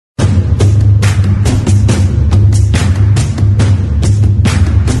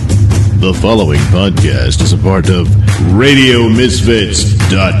The following podcast is a part of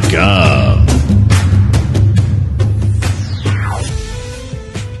RadioMisfits.com.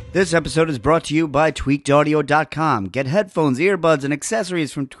 This episode is brought to you by TweakedAudio.com. Get headphones, earbuds, and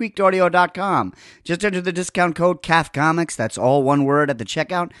accessories from TweakedAudio.com. Just enter the discount code CAFCOMICS, that's all one word, at the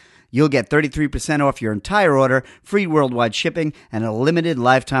checkout. You'll get 33% off your entire order, free worldwide shipping, and a limited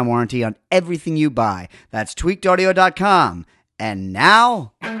lifetime warranty on everything you buy. That's TweakedAudio.com. And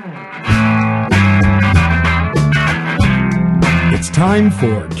now... It's time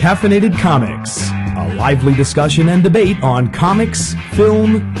for Caffeinated Comics, a lively discussion and debate on comics,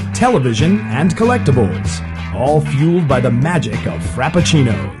 film, television, and collectibles, all fueled by the magic of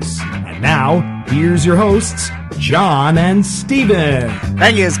Frappuccinos. And now, here's your hosts, John and Steven.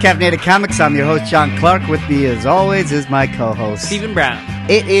 Thank you, it's Caffeinated Comics. I'm your host, John Clark. With me, as always, is my co-host, Stephen Brown.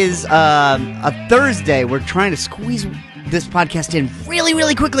 It is a Thursday. We're trying to squeeze this podcast in really,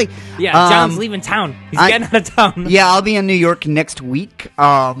 really quickly. Yeah, John's leaving town. He's getting out of town. Yeah, I'll be in New York next week.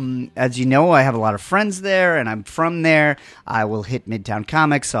 As you know, I have a lot of friends there, and I'm from there. I will hit Midtown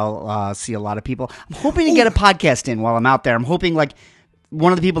Comics. I'll see a lot of people. I'm hoping to get a podcast in while I'm out there. I'm hoping, like,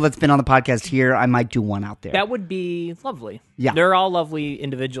 one of the people that's been on the podcast here, I might do one out there. That would be lovely. Yeah. They're all lovely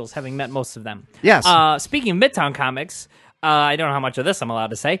individuals, having met most of them. Yes. Speaking of Midtown Comics, I don't know how much of this I'm allowed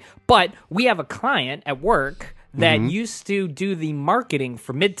to say, but we have a client at work that used to do the marketing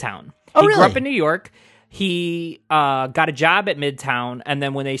for Midtown. Oh, he really? grew up in New York. He got a job at Midtown, and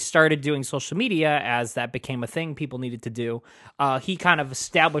then when they started doing social media, as that became a thing people needed to do, he kind of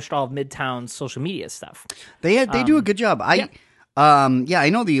established all of Midtown's social media stuff. They do a good job. I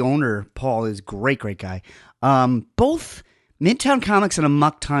know the owner, Paul, is a great guy. Both Midtown Comics and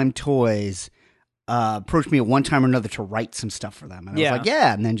Amok Time Toys approached me at one time or another to write some stuff for them, and I was like,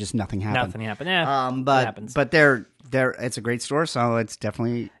 yeah, and then just nothing happened. Nothing happened. Yeah, but happens. But they're it's a great store, so it's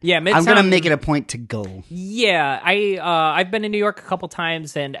definitely Midtown, I'm gonna make it a point to go. Yeah, I've been in New York a couple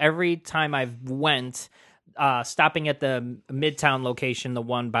times, and every time I've went, stopping at the Midtown location, the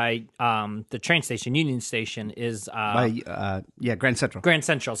one by the train station, Union Station, is Grand Central. Grand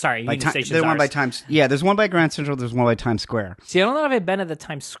Central. Sorry, Union Station. There's one by Times. Yeah, there's one by Grand Central. There's one by Times Square. See, I don't know if I've been to the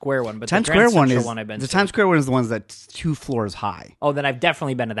Times Square one, but Times the Grand Square Central one is one I've been the to. Times Square one is the ones that's 2 floors high. Oh, then I've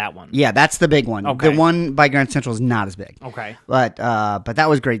definitely been to that one. Yeah, that's the big one. Okay. The one by Grand Central is not as big. Okay. But that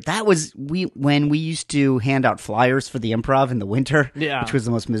was great. That was when we used to hand out flyers for the Improv in the winter. Yeah. Which was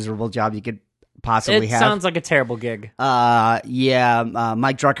the most miserable job you could possibly have. It sounds like a terrible gig. Mike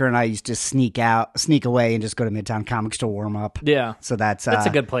Drucker and I used to sneak away and just go to Midtown Comics to warm up. Yeah. So that's a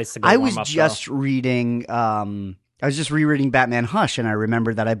good place to go. I warm was up, just reading rereading Batman Hush, and I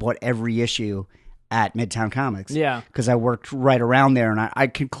remembered that I bought every issue at Midtown Comics. Yeah. Because I worked right around there, and I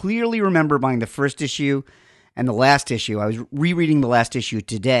can clearly remember buying the first issue and the last issue. I was rereading the last issue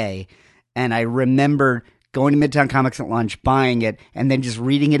today, and I remember going to Midtown Comics at lunch, buying it, and then just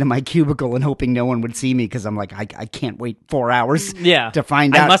reading it in my cubicle and hoping no one would see me because I'm like, I can't wait 4 hours to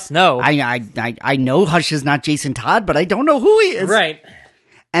find out. I must know. I know Hush is not Jason Todd, but I don't know who he is. Right.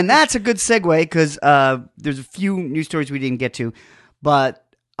 And that's a good segue because there's a few news stories we didn't get to, but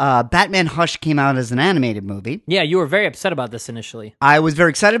Batman Hush came out as an animated movie. Yeah, you were very upset about this initially. I was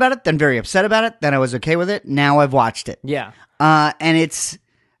very excited about it, then very upset about it, then I was okay with it. Now I've watched it. Yeah. And it's...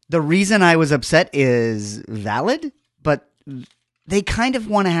 The reason I was upset is valid, but they kind of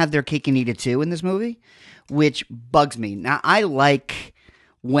want to have their cake and eat it too in this movie, which bugs me. Now, I like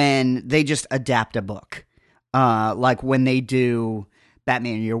when they just adapt a book, like when they do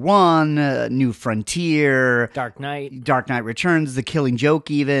Batman Year One, New Frontier, Dark Knight Returns, The Killing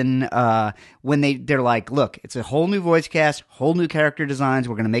Joke even, when they're like, look, it's a whole new voice cast, whole new character designs,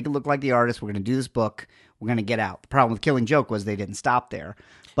 we're going to make it look like the artist, we're going to do this book, we're going to get out. The problem with Killing Joke was they didn't stop there.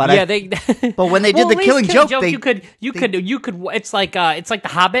 But but when they did the Killing Joke, you could. It's like The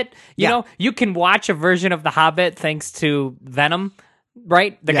Hobbit. You know, you can watch a version of The Hobbit thanks to Venom,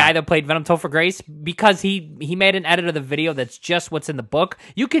 right? The guy that played Venom, Topher Grace, because he made an edit of the video that's just what's in the book.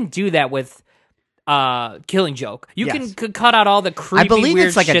 You can do that with Killing Joke. You can cut out all the creepy, I believe weird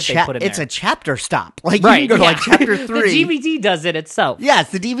it's like shit they put in it's there. a chapter stop. Like right, you can go to like chapter 3. The DVD does it itself.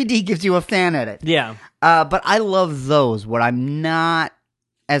 Yes, the DVD gives you a fan edit. Yeah. But I love those. What I'm not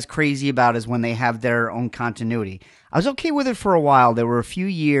as crazy about is when they have their own continuity. I was okay with it for a while. There were a few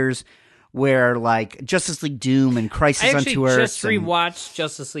years where like Justice League Doom and Crisis on Two Earths. I just rewatched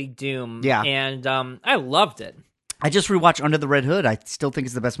Justice League Doom. Yeah. And I loved it. I just rewatched Under the Red Hood. I still think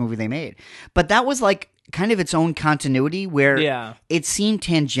it's the best movie they made. But that was like kind of its own continuity where it seemed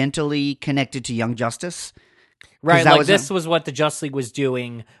tangentially connected to Young Justice. Right, like this was what the Justice League was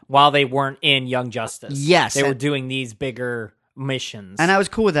doing while they weren't in Young Justice. Yes. They were doing these bigger missions. And I was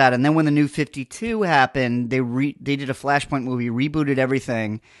cool with that. And then when the New 52 happened, they did a Flashpoint movie, rebooted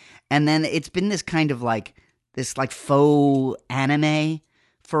everything, and then it's been this kind of like this like faux anime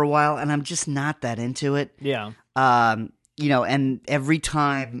for a while, and I'm just not that into it. Yeah. You know, and every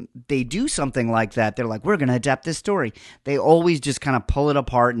time they do something like that, they're like, we're going to adapt this story. They always just kind of pull it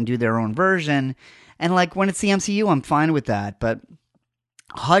apart and do their own version. And like when it's the MCU, I'm fine with that. But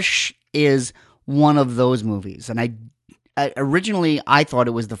Hush is one of those movies. And I originally, I thought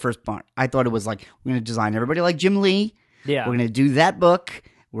it was the first part. I thought it was like, we're going to design everybody like Jim Lee. Yeah. We're going to do that book.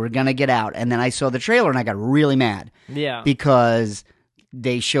 We're going to get out. And then I saw the trailer and I got really mad. Yeah. Because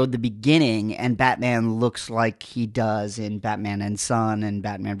they showed the beginning and Batman looks like he does in Batman and Son and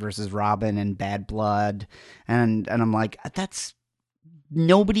Batman versus Robin and Bad Blood. And I'm like, that's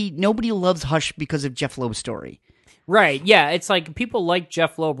nobody loves Hush because of Jeff Loeb's story. Right, yeah, it's like people like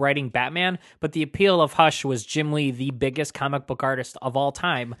Jeff Loeb writing Batman, but the appeal of Hush was Jim Lee, the biggest comic book artist of all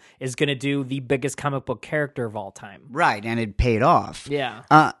time, is going to do the biggest comic book character of all time. Right, and it paid off.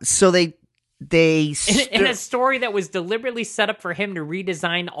 Yeah. So they in a story that was deliberately set up for him to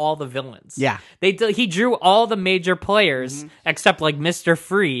redesign all the villains. Yeah. He drew all the major players except like Mr.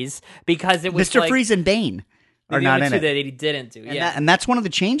 Freeze because it was Mr. Freeze and Bane are not in it. That he didn't do. And that's one of the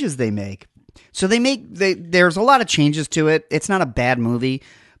changes they make. So there's a lot of changes to it. It's not a bad movie,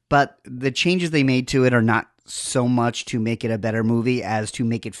 but the changes they made to it are not so much to make it a better movie as to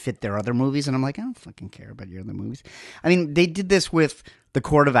make it fit their other movies. And I'm like, I don't fucking care about your other movies. I mean, they did this with The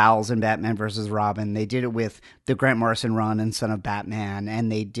Court of Owls and Batman versus Robin. They did it with the Grant Morrison run and Son of Batman.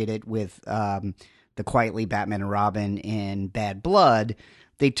 And they did it with the Quietly Batman and Robin in Bad Blood.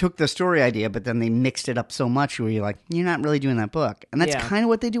 They took the story idea, but then they mixed it up so much where you're like, you're not really doing that book. And that's kind of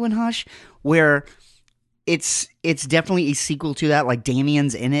what they do in Hush, where it's definitely a sequel to that. Like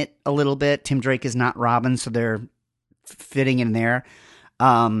Damian's in it a little bit. Tim Drake is not Robin, so they're fitting in there.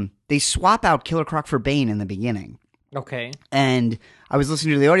 They swap out Killer Croc for Bane in the beginning. Okay. And I was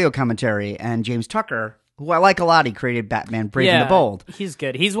listening to the audio commentary, and James Tucker, who I like a lot, he created Batman Brave and the Bold. He's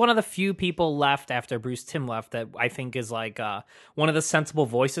good. He's one of the few people left after Bruce Timm left that I think is like one of the sensible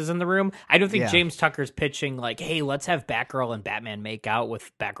voices in the room. I don't think James Tucker's pitching like, hey, let's have Batgirl and Batman make out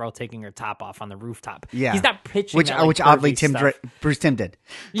with Batgirl taking her top off on the rooftop. Yeah. He's not pitching which oddly Bruce Timm did.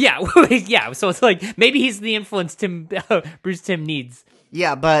 Yeah. Yeah. So it's like maybe he's the influence Bruce Timm needs.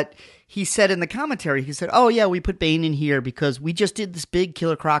 Yeah, but he said in the commentary, he said, oh yeah, we put Bane in here because we just did this big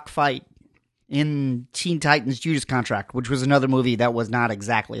Killer Croc fight in Teen Titans Judas Contract, which was another movie that was not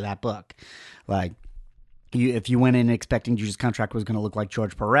exactly that book. Like, if you went in expecting Judas Contract was going to look like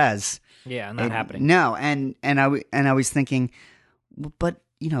George Perez. Yeah, not happening. No, and I was thinking, but,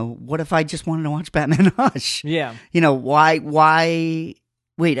 you know, what if I just wanted to watch Batman Hush? Yeah. You know, why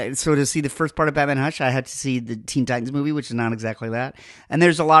wait, so to see the first part of Batman Hush, I had to see the Teen Titans movie, which is not exactly that. And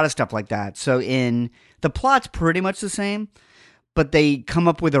there's a lot of stuff like that. So the plot's pretty much the same, but they come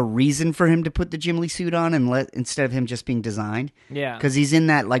up with a reason for him to put the Jim Lee suit on instead of him just being designed. Yeah. Because he's in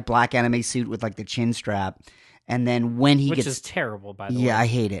that like black anime suit with like the chin strap. And then when he Which gets... is terrible, by the way. Yeah, I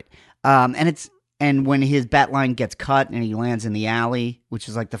hate it. And when his bat line gets cut and he lands in the alley, which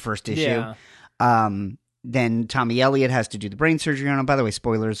is like the first issue, then Tommy Elliott has to do the brain surgery on him. By the way,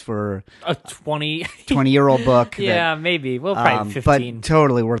 spoilers for a 20-year-old book. Yeah, maybe. Well, probably 15. But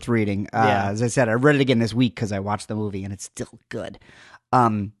totally worth reading. Yeah. As I said, I read it again this week because I watched the movie and it's still good.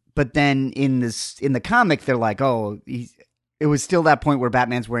 But then in the comic, they're like, oh, it was still that point where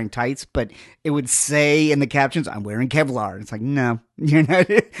Batman's wearing tights, but it would say in the captions, I'm wearing Kevlar. It's like, no, you're not.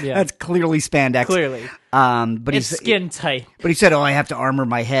 Yeah. That's clearly spandex. Clearly. But it's skin tight. But he said, oh, I have to armor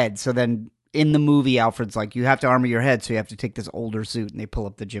my head. So then in the movie, Alfred's like, you have to armor your head, so you have to take this older suit, and they pull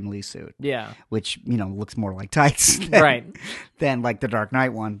up the Jim Lee suit. Yeah. Which, you know, looks more like tights than like the Dark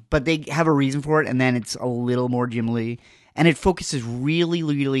Knight one. But they have a reason for it, and then it's a little more Jim Lee. And it focuses really,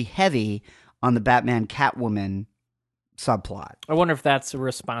 really heavy on the Batman Catwoman subplot. I wonder if that's a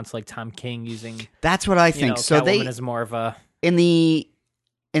response like Tom King using... That's what I think. So Catwoman is more of a... In the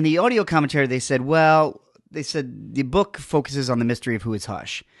audio commentary, they said the book focuses on the mystery of who is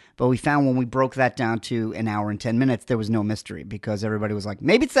Hush. But we found when we broke that down to an hour and 10 minutes, there was no mystery because everybody was like,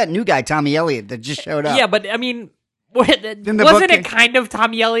 maybe it's that new guy, Tommy Elliott, that just showed up. Yeah, but I mean, wasn't it kind of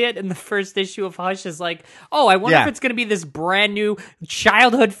Tommy Elliott in the first issue of Hush is like, oh, I wonder if it's going to be this brand new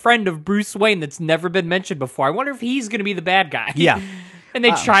childhood friend of Bruce Wayne that's never been mentioned before. I wonder if he's going to be the bad guy. Yeah. And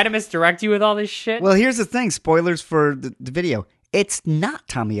they try to misdirect you with all this shit. Well, here's the thing. Spoilers for the video. It's not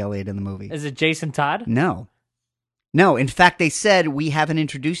Tommy Elliott in the movie. Is it Jason Todd? No. In fact, they said we haven't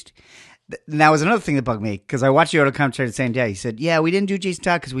introduced... that was another thing that bugged me, because I watched the auto commentary the same day. He said, yeah, we didn't do Jason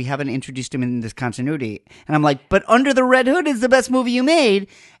Todd because we haven't introduced him in this continuity. And I'm like, but Under the Red Hood is the best movie you made.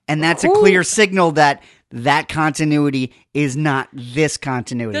 And that's a clear signal that continuity is not this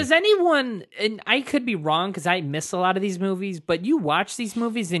continuity. Does anyone, and I could be wrong because I miss a lot of these movies, but you watch these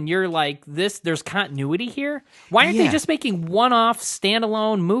movies and you're like, there's continuity here? Why aren't they just making one-off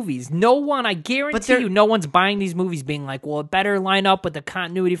standalone movies? No one, I guarantee you, no one's buying these movies being like, well, it better line up with the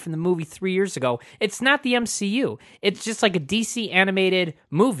continuity from the movie 3 years ago. It's not the MCU. It's just like a DC animated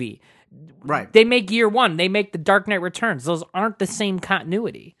movie. Right. They make Year One. They make The Dark Knight Returns. Those aren't the same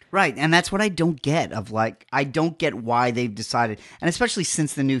continuity. Right, and that's what I don't get I don't get why they've decided, and especially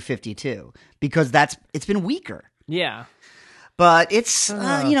since the New 52, because it's been weaker. Yeah. But it's,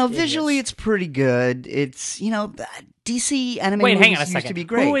 visually it's pretty good. It's, DC animated movies hang on a second. used to be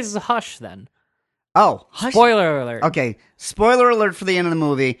great. Who is Hush then? Oh, Hush. Spoiler alert. Okay, spoiler alert for the end of the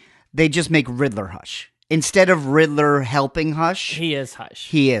movie. They just make Riddler Hush. Instead of Riddler helping Hush, he is Hush.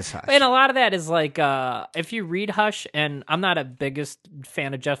 He is Hush. And a lot of that is like, if you read Hush, and I'm not a biggest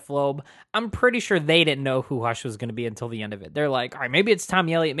fan of Jeff Loeb, I'm pretty sure they didn't know who Hush was going to be until the end of it. They're like, all right, maybe it's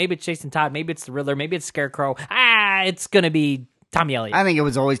Tommy Elliott, maybe it's Jason Todd, maybe it's the Riddler, maybe it's Scarecrow. It's going to be Tommy Elliott. I think it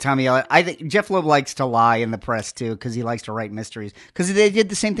was always Tommy Elliott. I think Jeff Loeb likes to lie in the press too, because he likes to write mysteries. Because they did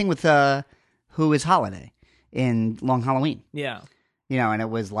the same thing with Who is Holiday in Long Halloween. Yeah. And it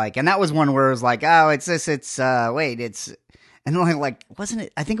was like, and that was one where it was like, oh, it's this, and like, wasn't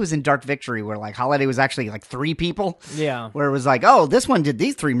it? I think it was in Dark Victory where like Holiday was actually like 3 people. Yeah. Where it was like, oh, this one did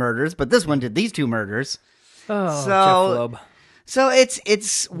these 3 murders, but this one did these 2 murders. Oh, Jeff Loeb. So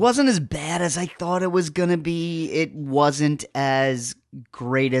it's wasn't as bad as I thought it was gonna be. It wasn't as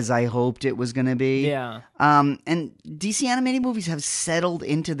great as I hoped it was gonna be. Yeah. And DC animated movies have settled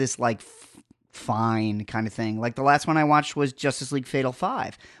into this like fine kind of thing. Like the last one I watched was Justice League Fatal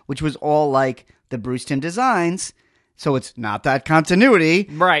 5, which was all like the Bruce Timm designs. So it's not that continuity.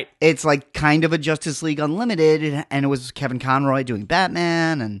 Right. It's like kind of a Justice League Unlimited, and it was Kevin Conroy doing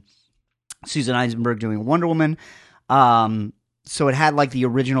Batman and Susan Eisenberg doing Wonder Woman. So it had like the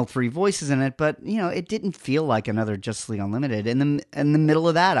original 3 voices in it, but it didn't feel like another Justice League Unlimited. In the middle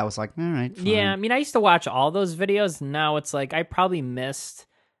of that, I was like, all right, fine. Yeah, I mean, I used to watch all those videos. And now it's like I probably missed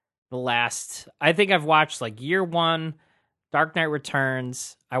the last. I think I've watched like Year One, Dark Knight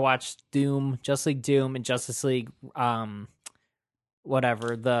Returns. I watched Doom, Justice League Doom, and Justice League,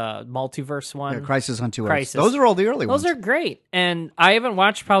 whatever, the multiverse one. Yeah, Crisis on 2 Earths. Crisis. Those are all the early ones. Those are great. And I haven't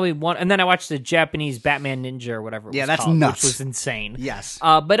watched probably one. And then I watched the Japanese Batman Ninja or whatever it was that's called, nuts. which was insane. Yes.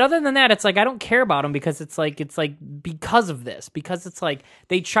 But other than that, it's like I don't care about them because it's like because of this. Because it's like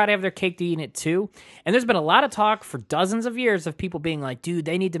they try to have their cake to eat it too. And there's been a lot of talk for dozens of years of people being like, dude,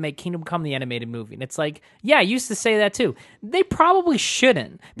 they need to make Kingdom Come the animated movie. And it's like, yeah, I used to say that too. They probably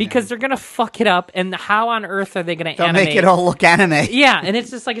shouldn't because they're going to fuck it up. And how on earth are they going to animate? They'll make it all look anime. Yeah, and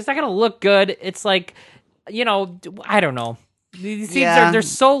it's just like, it's not going to look good. It's like, I don't know. These things they're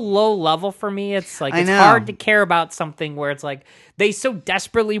so low level for me. It's like, it's hard to care about something where it's like, they so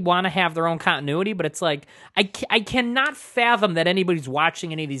desperately want to have their own continuity, but it's like, I cannot fathom that anybody's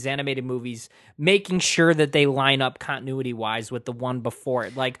watching any of these animated movies making sure that they line up continuity-wise with the one before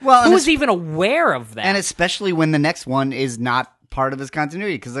it. Like, who's even aware of that? And especially when the next one is not part of this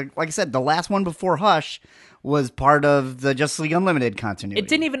continuity. Because like I said, the last one before Hush was part of the Justice League Unlimited continuity. It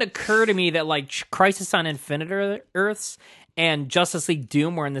didn't even occur to me that like Crisis on Infinite Earths and Justice League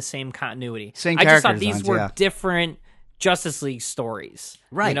Doom were in the same continuity. Same I just thought character these were different Justice League stories.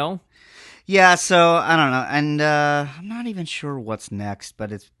 Right. Yeah, so I don't know. And I'm not even sure what's next,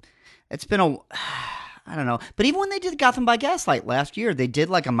 but it's been I don't know. But even when they did Gotham by Gaslight last year, they did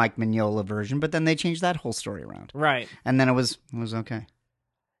like a Mike Mignola version, but then they changed that whole story around. Right. And then it was okay.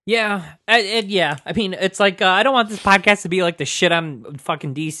 Yeah, yeah. I mean, it's like I don't want this podcast to be like the shit on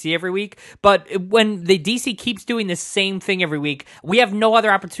fucking DC every week, but when the DC keeps doing the same thing every week, we have no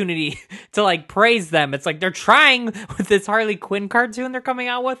other opportunity to like praise them. It's like they're trying with this Harley Quinn cartoon they're coming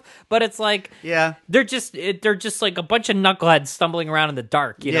out with, but it's like they're just like a bunch of knuckleheads stumbling around in the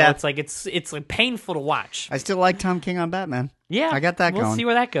dark. You know, it's like it's like painful to watch. I still like Tom King on Batman. Yeah, I got that going. We'll see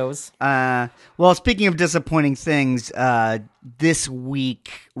where that goes. Well, speaking of disappointing things, this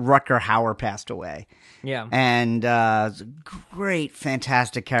week Rutger Hauer passed away. Yeah, and great,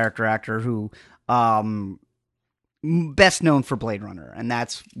 fantastic character actor who best known for Blade Runner, and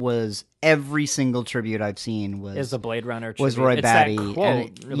was every single tribute I've seen is a Blade Runner tribute. Was Roy Batty, that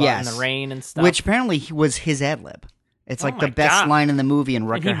quote in the rain and stuff, which apparently was his ad lib. It's like the best line in the movie, and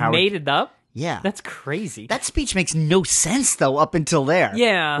Rutger Hauer made it up. Yeah. That's crazy. That speech makes no sense, though, up until there.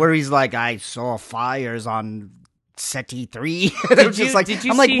 Yeah. Where he's like, I saw fires on Seti 3. Did Just you, like, did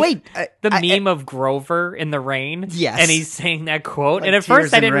you I'm see like, wait. the meme of Grover in the rain? Yes. And he's saying that quote. Like and at tears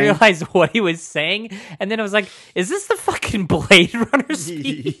first I in didn't rain. realize what he was saying. And then I was like, is this the fucking Blade Runner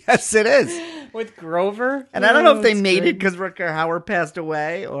speech Yes, it is. with Grover? And I don't know if they That's made great. it because Rutger Hauer passed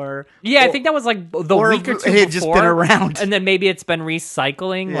away or. Yeah, I think that was like the or week or two it had just been before, around. and then maybe it's been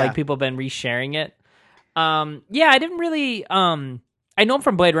recycling, Yeah. like people have been resharing it. Yeah, I didn't really. I know him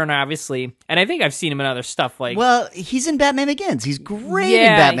from Blade Runner, obviously, and I think I've seen him in other stuff. Like, Well, he's in Batman Begins. He's great in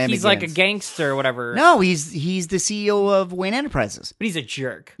yeah, Batman he's Begins. like a gangster or whatever. No, he's the CEO of Wayne Enterprises. But he's a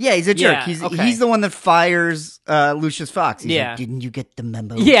jerk. Yeah, he's a jerk. Yeah, he's okay. he's the one that fires Lucius Fox. He's Yeah. like, didn't you get the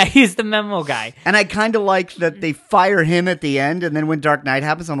memo? Yeah, he's the memo guy. And I kind of like that they fire him at the end, and then when Dark Knight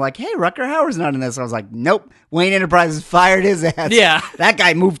happens, I'm like, hey, Rutger Hauer's not in this. I was like, nope, Wayne Enterprises fired his ass. Yeah. That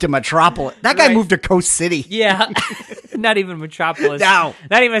guy moved to Metropolis. That guy Right. moved to Coast City. Yeah, not even Metropolis. No.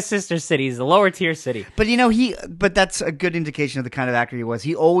 Not even a sister city. He's a lower tier city. But but that's a good indication of the kind of actor he was.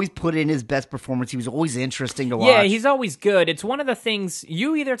 He always put in his best performance. He was always interesting to watch. Yeah, he's always good. It's one of the things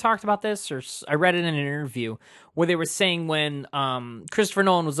you either talked about this or I read it in an interview where they were saying when Christopher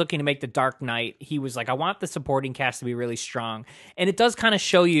Nolan was looking to make The Dark Knight, he was like, I want the supporting cast to be really strong. And it does kind of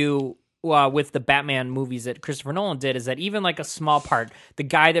show you with the Batman movies that Christopher Nolan did is that even like a small part, the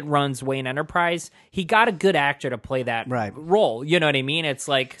guy that runs Wayne Enterprise, he got a good actor to play that Right. role. You know what I mean? It's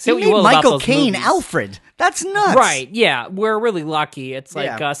like, He say what made you will about Michael those Caine movies. Alfred. That's nuts. Right, yeah, we're really lucky. It's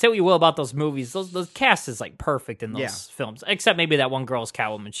like Yeah. say what you will about those movies. Those cast is like perfect in those Yeah. films, except maybe that one girl's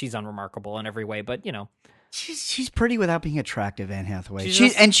Catwoman. She's unremarkable in every way, but you know, She's pretty without being attractive, Anne Hathaway.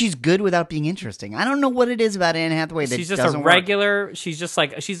 She's just- She's good without being interesting. I don't know what it is about Anne Hathaway that she's just doesn't a work. regular. She's just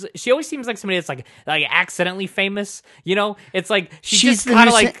like she always seems like somebody that's like accidentally famous. You know, it's like she's just the kind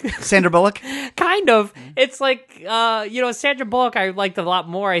new of like Sandra Bullock. kind of. It's like Sandra Bullock I liked a lot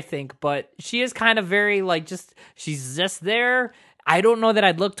more, I think, but she is kind of very like she's just there. I don't know that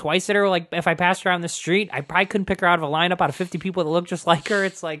I'd look twice at her. Like if I passed her on the street, I probably couldn't pick her out of a lineup out of 50 people that look just like her.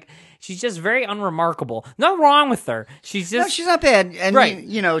 It's like she's just very unremarkable. Nothing wrong with her. She's just No, she's not bad. And Right.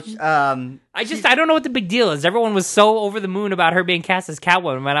 I don't know what the big deal is. Everyone was so over the moon about her being cast as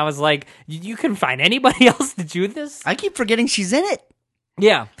Catwoman, and I was like, you couldn't find anybody else to do this? I keep forgetting she's in it.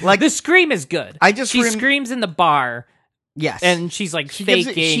 Yeah, Like- the scream is good. I just she screams in the bar. Yes. And she's like She gives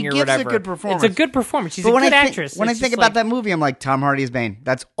faking it- she or gives a whatever. good performance. It's a good performance. She's but a when good I think, actress. when I It's think just about like- that movie, I'm like, Tom Hardy is Bane.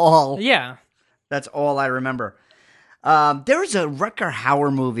 That's all. yeah, That's all I remember. There was a Rutger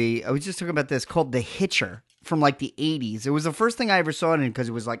Hauer movie. I was just talking about this called The Hitcher from like the 80s. It was the first thing I ever saw it in because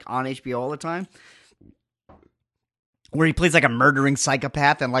it was like on HBO all the time. Where he plays like a murdering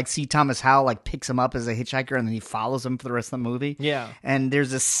psychopath and like C. Thomas Howell like picks him up as a hitchhiker and then he follows him for the rest of the movie. yeah. And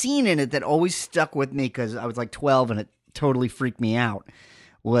there's a scene in it that always stuck with me because I was like 12 and it totally freaked me out.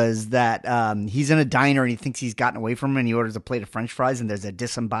 Was that he's in a diner and he thinks he's gotten away from him and he orders a plate of French fries and there's a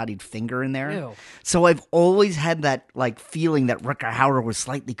disembodied finger in there. Ew. So I've always had that like feeling that Rutger Hauer was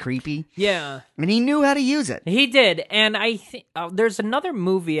slightly creepy Yeah. and he knew how to use it. He did, and I think there's another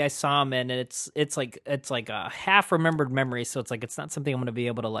movie I saw him in, and it's like a half remembered memory, so it's not something I'm going to be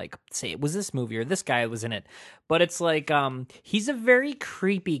able to like say it was this movie or this guy was in it, but it's like he's a very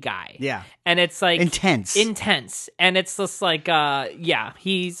creepy guy, Yeah. and it's like Intense. and it's just like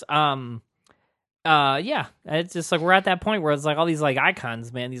he's it's just like we're at that point where it's like all these like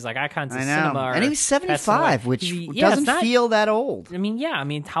icons, man, these like icons of I know. cinema are And he was passing away. 75, which Yeah, doesn't it's not- feel that old. I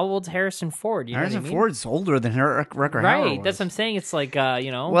mean, how old's Harrison Ford? You know Harrison what I mean? Ford's older than Rutger Hauer Right, was. that's what I'm saying. It's like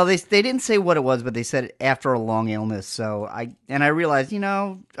Well, they didn't say what it was, but they said after a long illness. So I realized,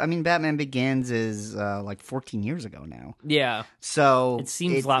 Batman Begins is like 14 years ago now. yeah. So It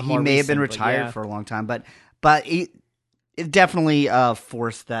seems a lot he more may have been recent, but retired yeah. for a long time, but it definitely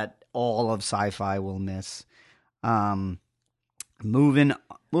forced that all of sci-fi will miss.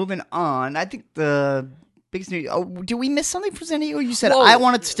 Moving on. I think the biggest news. Oh, did we miss something from San Diego? You said Well, I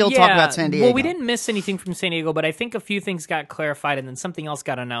wanted to still talk yeah, about San Diego. Well, we didn't miss anything from San Diego, but I think a few things got clarified and then something else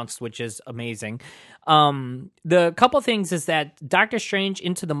got announced, which is amazing. The couple things is that Doctor Strange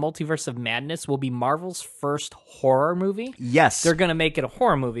Into the Multiverse of Madness will be Marvel's first horror movie. Yes, They're going to make it a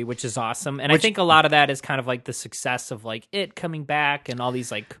horror movie, which is awesome. And I think a lot of that is kind of like the success of like It coming back and all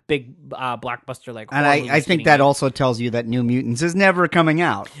these like big blockbuster like horror and movies I think getting that made. also tells you that New Mutants is never coming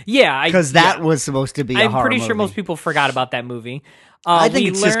out Yeah, because that was supposed to be. A I'm horror pretty sure movie. most people forgot about that movie. I think we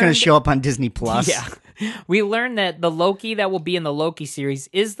it's just going to learned- show up on Disney Plus. Yeah. We learned that the Loki that will be in the Loki series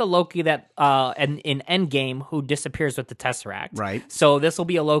is the Loki that in Endgame who disappears with the Tesseract. Right. So this will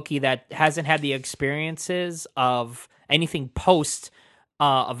be a Loki that hasn't had the experiences of anything post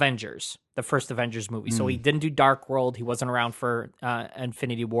Avengers, the first Avengers movie. So he didn't do Dark World. He wasn't around for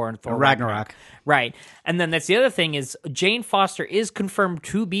Infinity War and Thor Ragnarok. Right. And then that's the other thing is Jane Foster is confirmed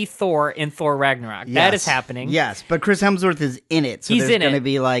to be Thor in Thor Ragnarok. Yes. That is happening. Yes, but Chris Hemsworth is in it, so He's there's in going to it.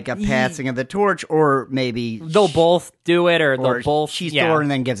 be like a passing of the torch, or maybe They'll both do it, or they'll both. she's yeah. Thor and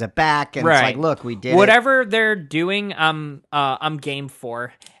then gives it back, and it's like, look, we did whatever they're doing. I'm game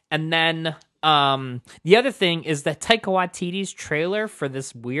for. And then the other thing is that Taika Waititi's trailer for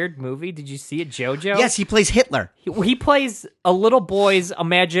this weird movie. Did you see it, JoJo? Yes, he plays Hitler. He plays a little boy's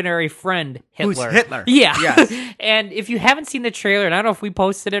imaginary friend, Hitler. Who's Hitler? Yeah. Yes. And if you haven't seen the trailer, and I don't know if we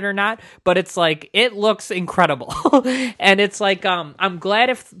posted it or not, but it's like, it looks incredible. And it's like, I'm glad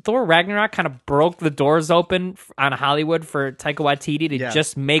if Thor Ragnarok kind of broke the doors open on Hollywood for Taika Waititi to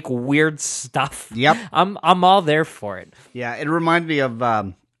just make weird stuff. Yep. I'm all there for it. Yeah, it reminded me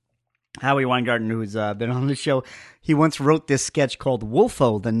of Howie Weingarten, who's been on the show. He once wrote this sketch called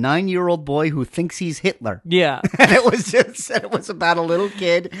Wolfo, the 9-year-old boy who thinks he's Hitler. Yeah. And it was about a little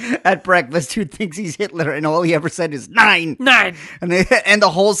kid at breakfast who thinks he's Hitler, and all he ever said is 9. 9. And the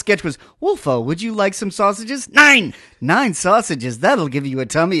whole sketch was, Wolfo, would you like some sausages? 9. 9 sausages. That'll give you a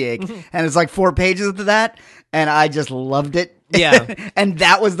tummy ache. And it's like 4 pages of that, and I just loved it. Yeah. And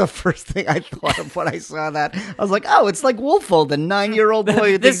that was the first thing I thought of when I saw that. I was like, oh, it's like Wolfo, the 9-year-old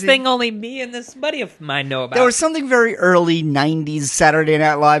boy. Who This thinks thing only me and this buddy of mine know about. There was something very early 90s Saturday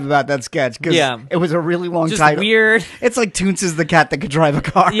Night Live about that sketch. Because it was a really long just title. weird. It's like Toons is the cat that could drive a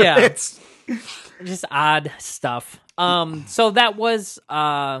car. Yeah. It's just odd stuff. So that was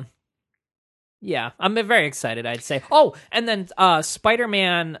yeah, I'm very excited, I'd say. Oh, and then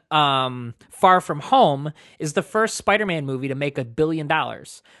Spider-Man Far From Home is the first Spider-Man movie to make $1 billion.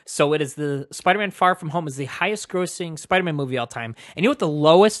 So it is the Spider-Man Far From Home is the highest grossing Spider-Man movie of all time. And you know what the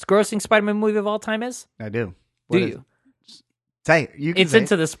lowest grossing Spider-Man movie of all time is? I do. Do you? Say you can It's say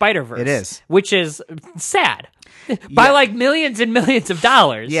Into the Spider-Verse. It is. Which is sad. By like millions and millions of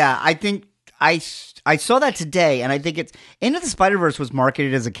dollars. Yeah, I think I saw that today, and I think it's Into the Spider-Verse was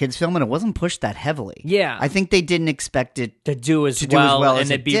marketed as a kids film, and it wasn't pushed that heavily. Yeah. I think they didn't expect it to do as well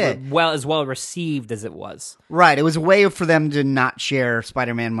and it'd be as well received as it was. Right. It was a way for them to not share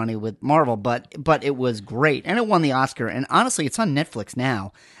Spider-Man money with Marvel, but it was great, and it won the Oscar. And honestly, it's on Netflix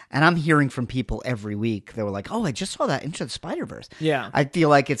now. And I'm hearing from people every week. They were like, oh, I just saw that Into the Spider-Verse. Yeah. I feel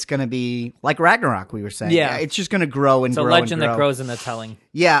like it's going to be like Ragnarok, we were saying. Yeah. It's just going to grow and it's grow. It's a legend and grow. that grows in the telling.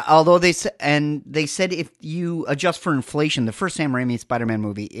 Yeah, although they said if you adjust for inflation, the first Sam Raimi Spider-Man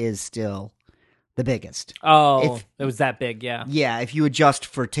movie is still the biggest. Oh, it was that big, yeah. Yeah, if you adjust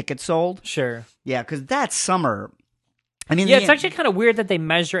for tickets sold. Sure. Yeah, because that summer... I mean, yeah, it's actually kind of weird that they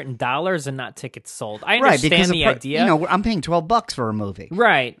measure it in dollars and not tickets sold. I understand the idea. You know, I'm paying $12 for a movie.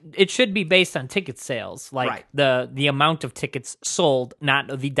 Right. It should be based on ticket sales, like Right. the amount of tickets sold,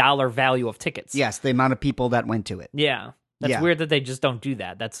 not the dollar value of tickets. Yes, the amount of people that went to it. Yeah. That's Yeah. weird that they just don't do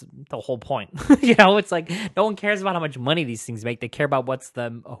that. That's the whole point. You know, it's like no one cares about how much money these things make. They care about what's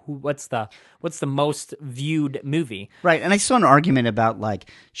the most viewed movie. Right, and I saw an argument about, like,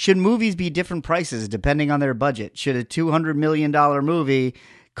 should movies be different prices depending on their budget? Should a $200 million movie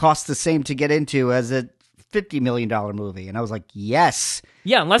cost the same to get into as a $50 million movie? And I was like, yes.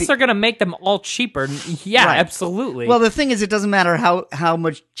 Yeah, unless they're going to make them all cheaper. Yeah, Right. absolutely. Well, the thing is, it doesn't matter how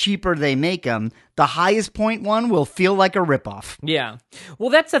much cheaper they make them. The highest point one will feel like a ripoff. yeah. Well,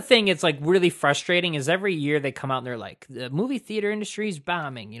 that's the thing. It's like really frustrating is every year they come out and they're like, the movie theater industry is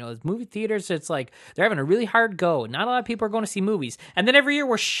bombing. You know, movie theaters, it's like they're having a really hard go. Not a lot of people are going to see movies. And then every year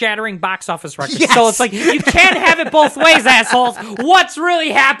we're shattering box office records. Yes. So it's like, you can't have it both ways, assholes. What's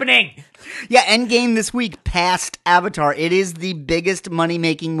really happening? Yeah, Endgame this week passed Avatar. It is the biggest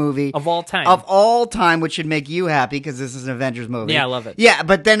money-making movie Of all time. Of all time, which should make you happy because this is an Avengers movie. Yeah, I love it. Yeah,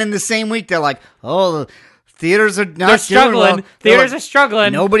 but then in the same week, they're like, oh, the theaters are not They're struggling. doing well. Theaters They're are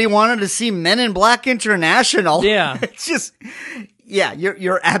struggling. Nobody wanted to see Men in Black International. Yeah. It's just... Yeah,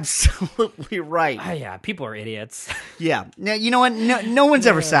 you're absolutely right. Yeah, people are idiots. Yeah. Now, you know what? No one's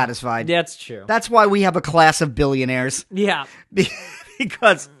ever satisfied. That's true. That's why we have a class of billionaires. Yeah.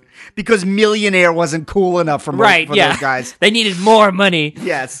 Because millionaire wasn't cool enough for Right, for yeah. those guys. They needed more money.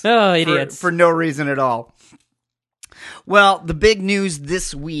 Yes. Oh, idiots. For no reason at all. Well, the big news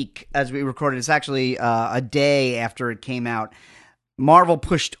this week, as we recorded, it's actually a day after it came out. Marvel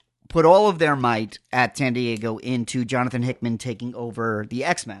put all of their might at San Diego into Jonathan Hickman taking over the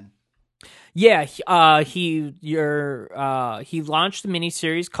X-Men. Yeah, he launched a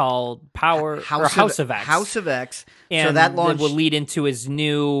miniseries called House of X. House of X. And so that launched... will lead into his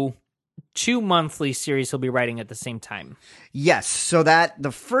new 2 monthly series he'll be writing at the same time. Yes, so that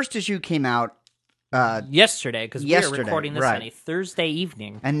the first issue came out yesterday, because we are recording this on a Thursday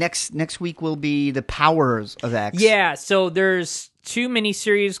evening. And next week will be the Powers of X. Yeah, so there's 2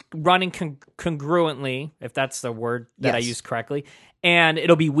 miniseries running congruently, if that's the word that I used correctly, and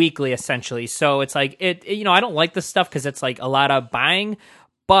it'll be weekly essentially. So it's like I don't like this stuff because it's like a lot of buying,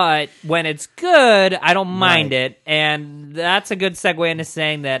 but when it's good, I don't mind it, and that's a good segue into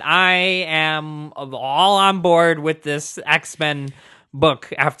saying that I am all on board with this X-Men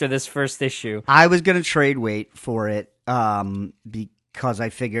book after this first issue. I was going to trade weight for it because I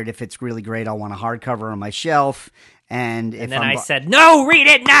figured if it's really great, I'll want a hardcover on my shelf. And then I said, "No, read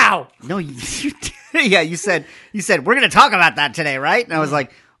it now." No, you said we're going to talk about that today, right? And I was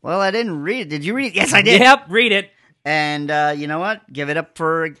like, "Well, I didn't read it. Did you read it?" Yes, I did. Yep, read it. And you know what? Giving it up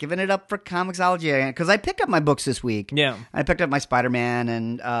for Comixology, because I picked up my books this week. Yeah, I picked up my Spider-Man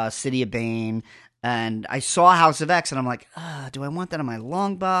and City of Bane. And I saw House of X, and I'm like, do I want that in my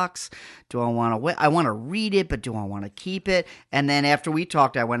long box? Do I want to? I want to read it, but do I want to keep it? And then after we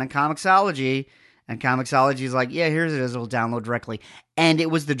talked, I went on Comixology, and Comixology's like, yeah, here's it. It'll download directly. And it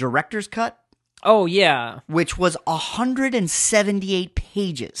was the director's cut. Oh yeah, which was 178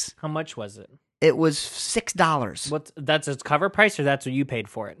 pages. How much was it? It was $6. That's its cover price, or that's what you paid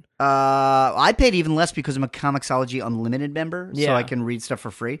for it? I paid even less because I'm a Comixology Unlimited member, so I can read stuff for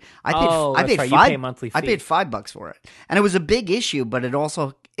free. I paid right. You pay a monthly fee. I paid $5 for it, and it was a big issue, but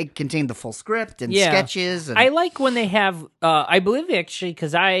it contained the full script and sketches. And I like when they have. I believe actually,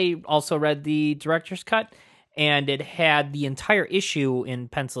 because I also read the director's cut, and it had the entire issue in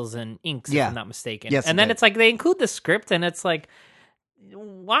pencils and inks, if I'm not mistaken. Yes, and then it's like they include the script, and it's like,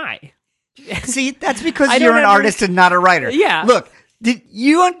 why? See, that's because you're an artist and not a writer. Yeah. Look, do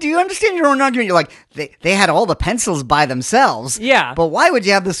you understand your own argument? You're like, they had all the pencils by themselves. Yeah. But why would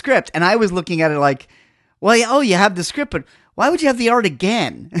you have the script? And I was looking at it like, well, you have the script, but why would you have the art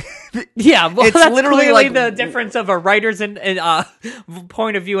again? Yeah, well, it's that's literally clearly like the difference of a writer's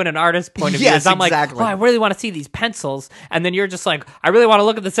point of view and an artist's point of view. Yes, I'm exactly. like, I really want to see these pencils, and then you're just like, I really want to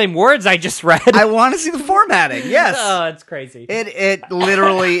look at the same words I just read. I want to see the formatting. Yes. Oh, it's crazy. It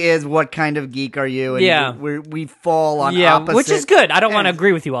literally is. What kind of geek are you? And we fall on opposite. Which is good. I don't want to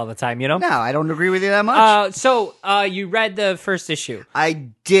agree with you all the time. You know? No, I don't agree with you that much. So you read the first issue?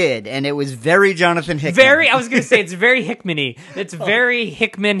 I did, and it was very Jonathan Hickman. I was going to say it's very Hickman-y. It's very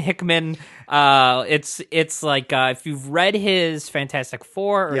Hickman. It's like if you've read his Fantastic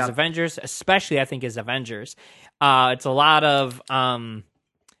Four or his Avengers, especially I think his Avengers, it's a lot of I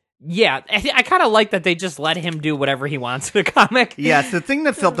kind of like that they just let him do whatever he wants in the comic. Yes, the thing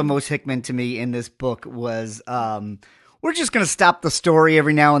that felt the most Hickman to me in this book was we're just going to stop the story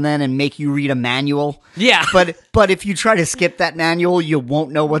every now and then and make you read a manual. Yeah. But if you try to skip that manual, you won't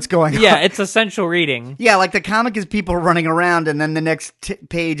know what's going on. Yeah, it's essential reading. Yeah, like the comic is people running around, and then the next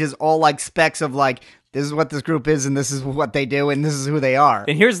page is all like specs of like, this is what this group is, and this is what they do, and this is who they are.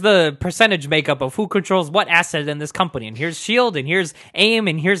 And here's the percentage makeup of who controls what asset in this company. And here's S.H.I.E.L.D., and here's AIM,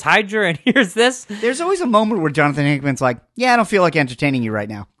 and here's Hydra, and here's this. There's always a moment where Jonathan Hickman's like, yeah, I don't feel like entertaining you right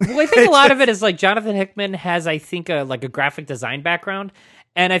now. Well, I think a lot of it is like Jonathan Hickman has, I think, a graphic design background.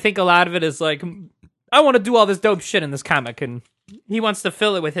 And I think a lot of it is like, I want to do all this dope shit in this comic, and he wants to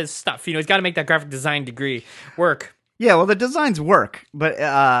fill it with his stuff. You know, he's got to make that graphic design degree work. Yeah, well, the designs work, but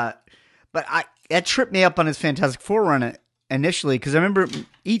that tripped me up on his Fantastic Four run initially, because I remember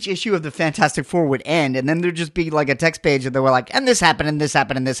each issue of the Fantastic Four would end, and then there'd just be like a text page that they were like, and this happened, and this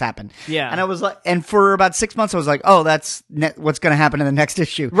happened, and this happened. Yeah. And I was like, and for about 6 months, I was like, oh, that's what's going to happen in the next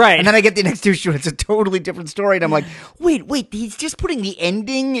issue. Right. And then I get the next issue, it's a totally different story, and I'm like, wait, he's just putting the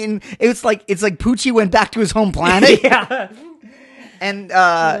ending in. It's like Poochie went back to his home planet. Yeah. And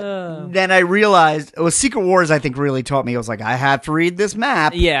then I realized, Secret Wars, I think, really taught me. I was like, I have to read this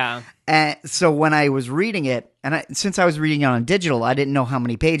map. Yeah. And so when I was reading it, and since I was reading it on digital, I didn't know how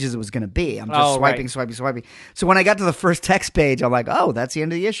many pages it was going to be. I'm just swiping. So when I got to the first text page, I'm like, oh, that's the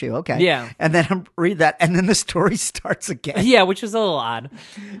end of the issue. Okay. Yeah. And then I read that, and then the story starts again. Yeah, which is a little odd.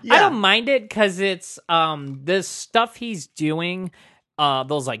 Yeah. I don't mind it because it's the stuff he's doing,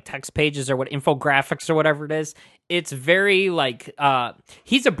 those like text pages or what infographics or whatever it is. It's very like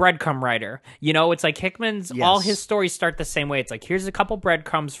he's a breadcrumb writer. You know, it's like Hickman's all his stories start the same way. It's like, here's a couple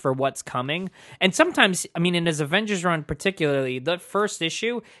breadcrumbs for what's coming. And sometimes, I mean, in his Avengers run particularly, the first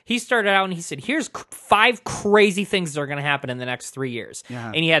issue, he started out and he said, here's 5 crazy things that are going to happen in the next 3 years. Yeah.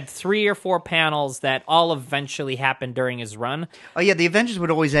 And he had 3 or 4 panels that all eventually happened during his run. Oh yeah, the Avengers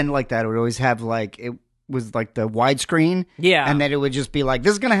would always end like that. It would always have like was like the widescreen. Yeah. And then it would just be like,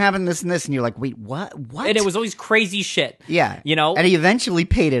 this is going to happen, this and this. And you're like, wait, what? And it was always crazy shit. Yeah. You know? And he eventually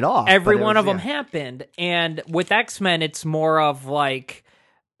paid it off. Every one of them happened. And with X-Men, it's more of like,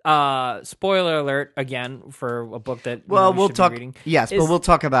 spoiler alert again for a book that Well, you we'll should be talk. reading, Yes, but is- we'll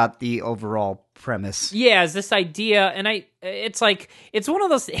talk about the overall premise. Yeah, is this idea, and it's like it's one of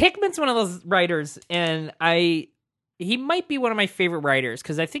those. Hickman's one of those writers, and he might be one of my favorite writers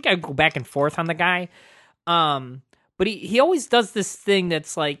because I think I go back and forth on the guy. But he always does this thing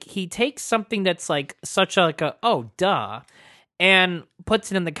that's like he takes something that's like such a oh duh, and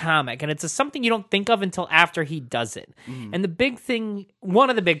puts it in the comic, and it's something you don't think of until after he does it. And one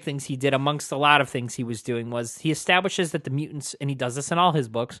of the big things he did amongst a lot of things he was doing was he establishes that the mutants, and he does this in all his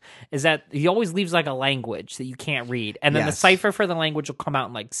books, is that he always leaves like a language that you can't read, and then the Yes. cipher for the language will come out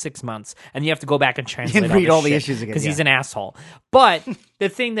in like 6 months, and you have to go back and translate And read all the shit, issues again, because he's yeah. an asshole. But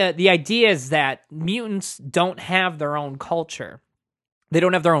the idea is that mutants don't have their own culture. They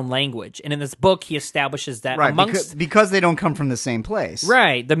don't have their own language. And in this book, he establishes that Right, amongst... because they don't come from the same place.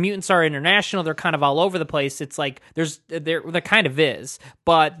 Right. The mutants are international. They're kind of all over the place. It's like there kind of is,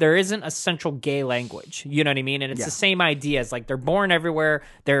 but there isn't a central gay language. You know what I mean? And it's Yeah. the same idea. It's like they're born everywhere.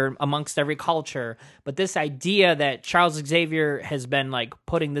 They're amongst every culture. But this idea that Charles Xavier has been like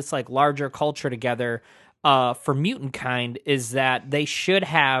putting this like larger culture together for mutant kind is that they should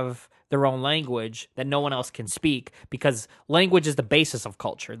have their own language that no one else can speak, because language is the basis of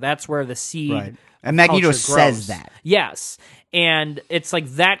culture. That's where the seed Right. of And Magneto culture says grows. that. Yes. And it's like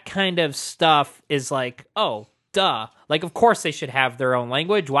that kind of stuff is like, oh, duh. Like, of course they should have their own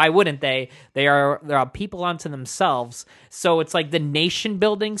language. Why wouldn't they? They're people unto themselves. So it's like the nation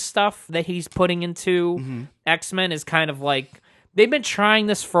building stuff that he's putting into X-Men is kind of like, they've been trying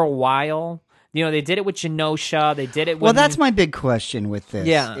this for a while. You know, they did it with Genosha. They did it with... Well, that's my big question with this.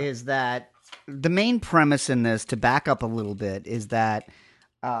 Yeah. Is that the main premise in this, to back up a little bit, is that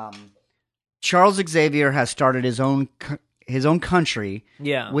Charles Xavier has started his own country,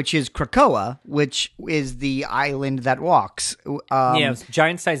 Yeah. which is Krakoa, which is the island that walks. Yeah,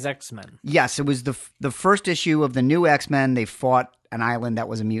 giant-sized X-Men. Yes, it was the first issue of the new X-Men. They fought an island that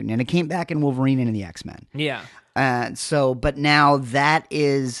was a mutant, and it came back in Wolverine and in the X-Men. Yeah. But now that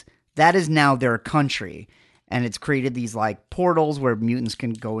is now their country, and it's created these like portals where mutants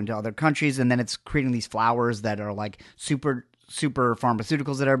can go into other countries, and then it's creating these flowers that are like super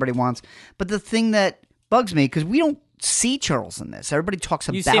pharmaceuticals that everybody wants. But the thing that bugs me, because we don't see Charles in this, everybody talks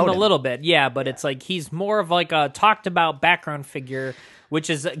about You see him a him. little bit, yeah, but it's like he's more of like a talked about background figure, which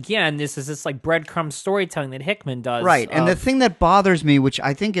is, again, this like breadcrumb storytelling that Hickman does. Right, and the thing that bothers me, which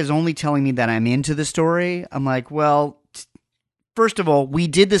I think is only telling me that I'm into the story, I'm like, well, first of all, we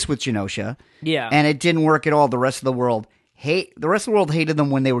did this with Genosha, Yeah. and it didn't work at all. The rest of the world hated them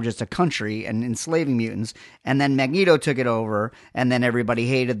when they were just a country and enslaving mutants, and then Magneto took it over, and then everybody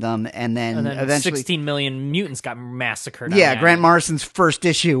hated them, and then eventually 16 million mutants got massacred. yeah, on the Grant island. Morrison's first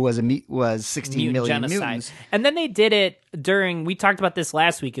issue was 16 Mutant million genocide. mutants. And then they did it during, we talked about this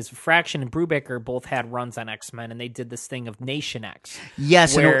last week, is Fraction and Brubaker both had runs on X-Men, and they did this thing of Nation X.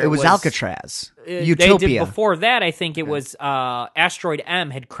 Yes, and where it was Alcatraz, They Utopia. did before that, I think it was Asteroid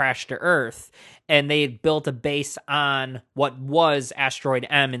M had crashed to Earth, and they had built a base on what was Asteroid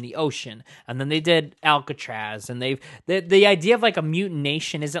M in the ocean. And then they did Alcatraz, and the idea of like a mutant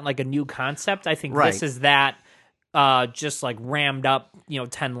nation isn't like a new concept. I think Right. this is that just like rammed up,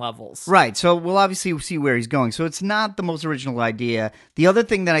 10 levels. Right, so we'll obviously see where he's going. So it's not the most original idea. The other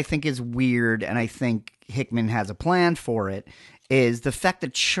thing that I think is weird, and I think Hickman has a plan for it, is the fact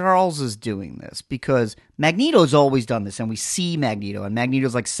that Charles is doing this, because Magneto's always done this, and we see Magneto, and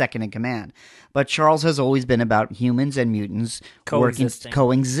Magneto's like second in command. But Charles has always been about humans and mutants Coexisting.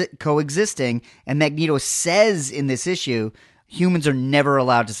 coexisting, and Magneto says in this issue, humans are never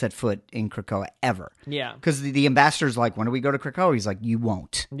allowed to set foot in Krakoa, ever. Yeah. Because the ambassador's like, when do we go to Krakoa? He's like, you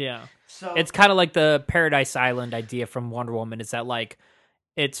won't. Yeah. It's kind of like the Paradise Island idea from Wonder Woman. Is that like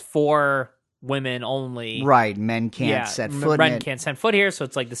it's for women only? Right, men can't set foot in Men it. can't set foot here, so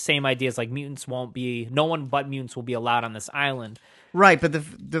it's like the same idea as like mutants won't be. No one but mutants will be allowed on this island. Right, but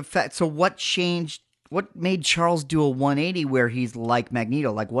the fact. So what changed? What made Charles do a 180 where he's like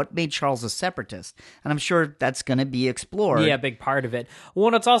Magneto? Like, what made Charles a separatist? And I'm sure that's going to be explored. Yeah, a big part of it. Well,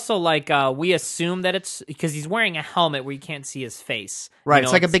 and it's also like we assume that it's because he's wearing a helmet where you can't see his face. Right, You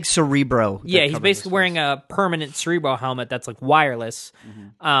it's know, like a big Cerebro. that Yeah, he's covers basically his wearing face. a permanent Cerebro helmet that's like wireless.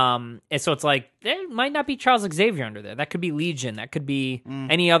 And so it's like there might not be Charles Xavier under there. That could be Legion. That could be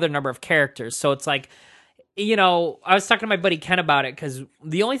any other number of characters. So it's like, I was talking to my buddy Ken about it because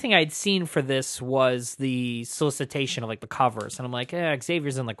the only thing I'd seen for this was the solicitation of like the covers, and I'm like,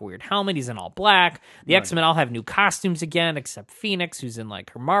 Xavier's in like a weird helmet. He's in all black. The X-Men all have new costumes again, except Phoenix, who's in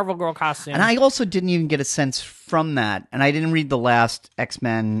like her Marvel Girl costume. And I also didn't even get a sense from that. And I didn't read the last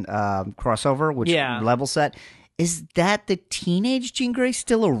X-Men crossover, which Yeah. level set. is that the teenage Jean Grey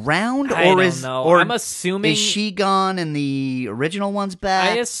still around? I don't know. Or I'm assuming... Is she gone and the original one's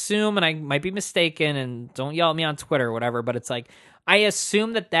back? I assume, and I might be mistaken, and don't yell at me on Twitter or whatever, but it's like, I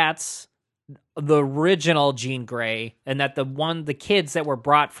assume that that's the original Jean Grey, and that the kids that were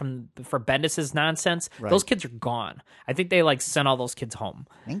brought for Bendis's nonsense, those kids are gone. I think they sent all those kids home.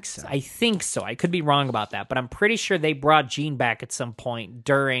 I think so. I could be wrong about that, but I'm pretty sure they brought Jean back at some point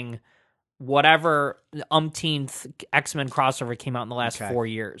during whatever umpteenth X-Men crossover came out in the last 4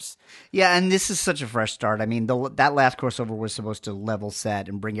 years. Yeah, and this is such a fresh start. I mean, that last crossover was supposed to level set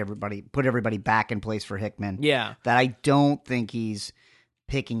and put everybody back in place for Hickman. Yeah. That I don't think he's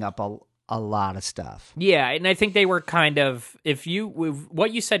picking up a lot of stuff. Yeah, and I think they were kind of,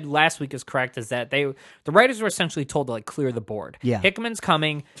 what you said last week is correct, is that the writers were essentially told to clear the board. Yeah. Hickman's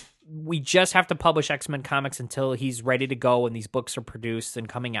coming. We just have to publish X-Men comics until he's ready to go and these books are produced and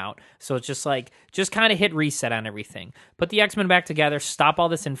coming out. So it's just kind of hit reset on everything. Put the X-Men back together, stop all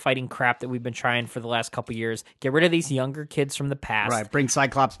this infighting crap that we've been trying for the last couple years, get rid of these younger kids from the past. Right, bring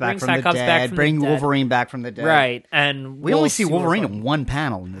Cyclops back from the dead, bring Wolverine back from the dead. Right, and we only see Wolverine in one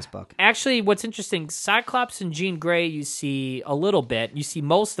panel in this book. Actually, what's interesting, Cyclops and Jean Grey you see a little bit. You see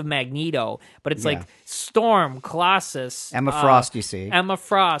most of Magneto, but it's Storm, Colossus. Emma Frost you see. Emma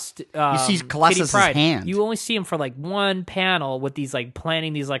Frost. You see Colossus' hand. You only see him for one panel with these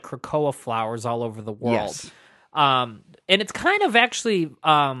planting these Krakoa flowers all over the world. Yes. And it's kind of actually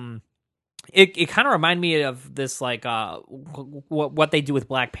it kind of reminded me of this what they do with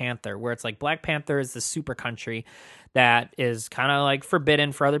Black Panther, where it's Black Panther is the super country that is kind of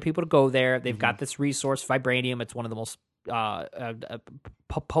forbidden for other people to go there. They've got this resource, vibranium. It's one of the most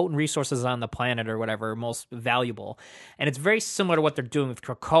potent resources on the planet or whatever, most valuable. And it's very similar to what they're doing with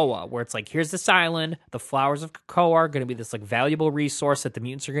Krakoa, where it's here's this island, the flowers of Krakoa are going to be this valuable resource that the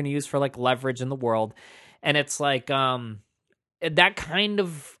mutants are going to use for leverage in the world. And it's that kind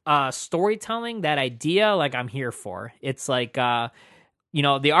of storytelling, that idea, I'm here for. It's the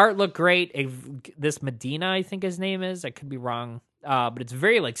art looked great. This Medina, I think his name is, I could be wrong. But it's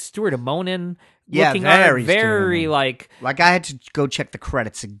very Stuart Immonen looking art, very I had to go check the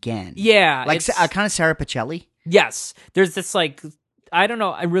credits again. Yeah, kind of Sarah Pacelli. Yes, there's this I don't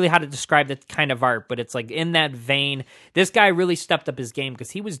know really how to describe that kind of art, but it's in that vein. This guy really stepped up his game because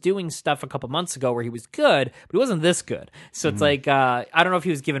he was doing stuff a couple months ago where he was good, but he wasn't this good. So it's I don't know if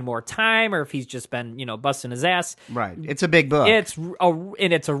he was given more time or if he's just been busting his ass. Right, it's a big book. It's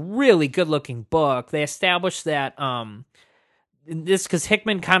a really good looking book. They established that this because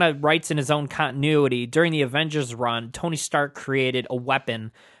Hickman kind of writes in his own continuity. During the Avengers run, Tony Stark created a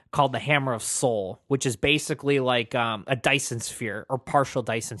weapon called the Hammer of Soul, which is basically a Dyson sphere or partial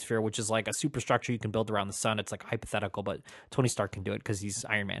Dyson sphere, which is a superstructure you can build around the sun. It's hypothetical, but Tony Stark can do it because he's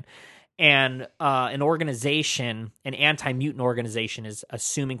Iron Man. And an organization, an anti-mutant organization, is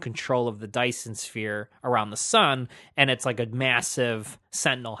assuming control of the Dyson sphere around the sun, and it's a massive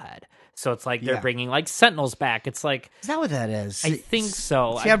Sentinel head. So it's they're bringing Sentinels back. It's is that what that is? I think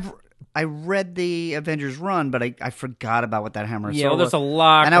so. See, I read the Avengers run, but I forgot about what that hammer. Yeah, there's a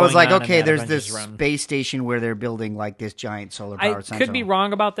lot. And I was okay, there's Avengers this run. Space station where they're building this giant solar powered. I could be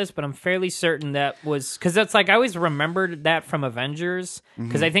wrong about this, but I'm fairly certain that was because that's I always remembered that from Avengers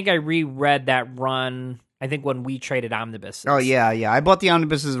because I think I reread that run. I think when we traded omnibuses. Oh yeah. I bought the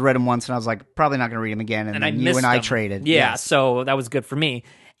omnibuses, read them once, and I was probably not going to read them again. And then you and I traded. Yeah, so that was good for me.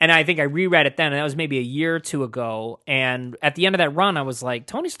 And I think I reread it then, and that was maybe a year or two ago. And at the end of that run, I was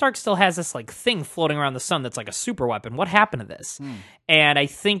Tony Stark still has this thing floating around the sun that's a super weapon. What happened to this? And I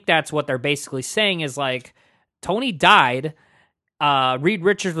think that's what they're basically saying is Tony died. Reed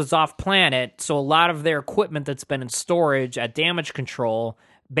Richards was off planet, so a lot of their equipment that's been in storage at Damage Control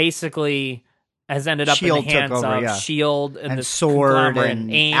basically has ended up Shield in the hands of Shield and the Sword and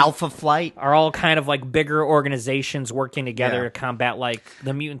AIM Alpha Flight are all kind of bigger organizations working together to combat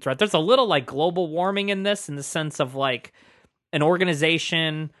the mutant threat. There's a little global warming in this, in the sense of an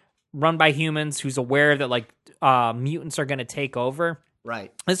organization run by humans who's aware that mutants are going to take over.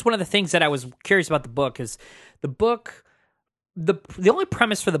 Right. That's one of the things that I was curious about the book is the book. The only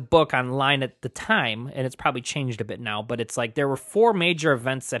premise for the book online at the time, and it's probably changed a bit now, but it's there were 4 major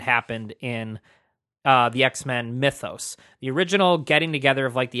events that happened in the X-Men mythos. The original getting together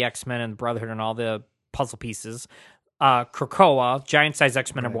of the X-Men and the Brotherhood and all the puzzle pieces. Krakoa, giant-sized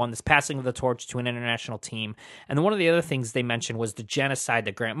X-Men #1, this passing of the torch to an international team. And then one of the other things they mentioned was the genocide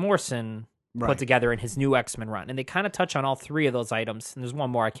that Grant Morrison put together in his new X-Men run. And they kind of touch on all 3 of those items. And there's one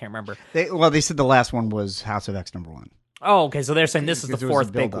more I can't remember. They said the last one was House of X #1. Oh, okay. So they're saying this is the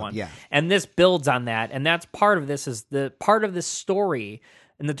 4th big one. Yeah. And this builds on that. And that's part of this is the part of this story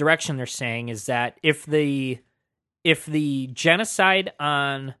and the direction they're saying is that if the if the genocide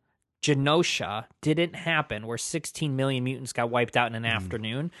on Genosha didn't happen, where 16 million mutants got wiped out in an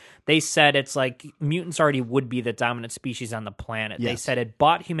afternoon, they said it's like mutants already would be the dominant species on the planet. Yes. They said it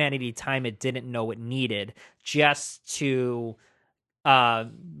bought humanity time it didn't know it needed just to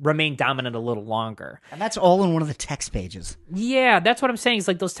remain dominant a little longer. And that's all in one of the text pages. Yeah, that's what I'm saying. Is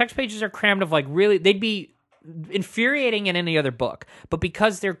like those text pages are crammed of like really, they'd be infuriating in any other book, but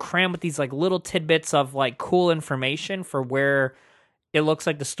because they're crammed with these like little tidbits of like cool information for where it looks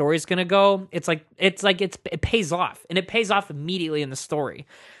like the story's gonna go, it pays off, and it pays off immediately in the story.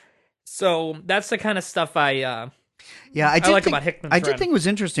 So that's the kind of stuff I like about Hickman's I did run. think it was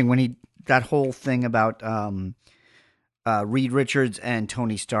interesting when that whole thing about Reed Richards and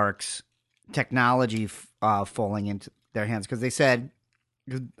Tony Stark's technology falling into their hands, because they said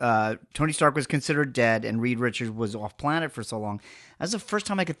Tony Stark was considered dead and Reed Richards was off planet for so long. That's the first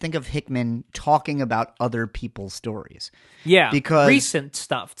time I could think of Hickman talking about other people's stories. Yeah, because recent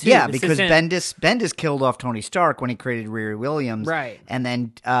stuff too. Yeah, This because isn't- Bendis killed off Tony Stark when he created Riri Williams, Right. And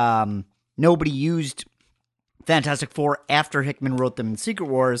then nobody used Fantastic Four after Hickman wrote them in Secret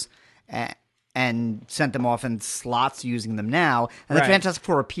Wars. And sent them off in slots using them now. And the Right. Fantastic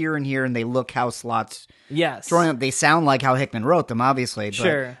Four appear in here and they look how slots Yes. throwing up. They sound like how Hickman wrote them, obviously. But,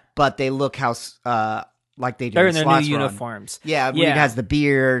 Sure. But they look how like they do They're in in their Slott's new run. uniforms. Yeah, Reed has the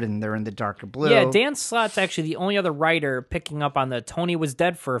beard and they're in the darker blue. Yeah, Dan Slott's actually the only other writer picking up on the Tony was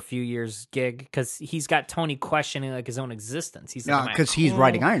dead for a few years gig, because he's got Tony questioning like his own existence. He's like, because he's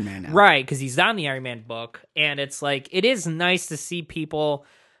writing Iron Man now. right, because he's on the Iron Man book, and it's like it is nice to see people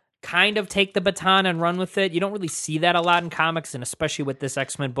kind of take the baton and run with it. You don't really see that a lot in comics, and especially with this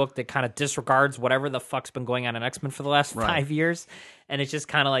X-Men book that kind of disregards whatever the fuck's been going on in X-Men for the last 5 years. And it's just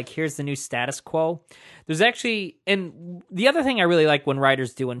kind of like, here's the new status quo. There's actually, and the other thing I really like when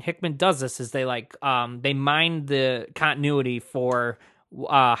writers do, and Hickman does this, is they they mind the continuity for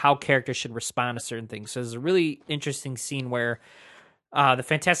how characters should respond to certain things. So there's a really interesting scene where the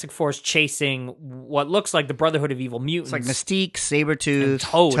Fantastic Four is chasing what looks like the Brotherhood of Evil Mutants. It's like Mystique, Sabretooth, And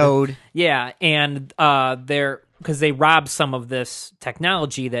Toad. Yeah, and because they robbed some of this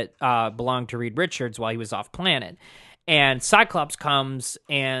technology that belonged to Reed Richards while he was off planet. And Cyclops comes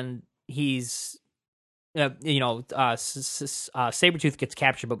and he's Sabretooth gets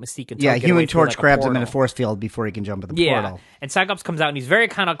captured, but Mystique and Toad get Human away through, Torch like, a grabs him in a portal. force field before he can jump in the Yeah, portal. and Cyclops comes out and he's very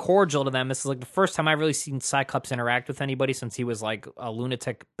kind of cordial to them. This is like the first time I've really seen Cyclops interact with anybody since he was like a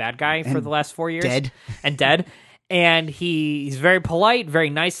lunatic bad guy for the last 4 years. Dead. And he's very polite, very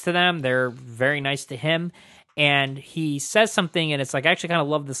nice to them. They're very nice to him. And he says something, and it's like, I actually kind of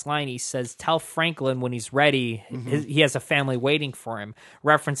love this line. He says, tell Franklin when he's ready, he has a family waiting for him,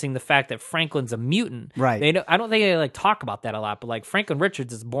 referencing the fact that Franklin's a mutant. Right. I don't think they talk about that a lot, but like Franklin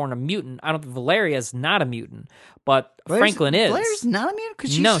Richards is born a mutant. I don't think Valeria's not a mutant, but Franklin is. Valeria's not a mutant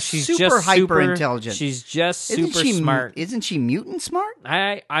because she's super just hyper intelligent. She's just Isn't super she smart. Isn't she mutant smart?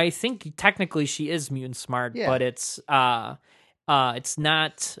 I think technically she is mutant smart, Yeah. but it's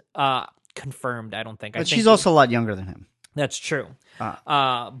not confirmed. I don't think. But she's also a lot younger than him. That's true.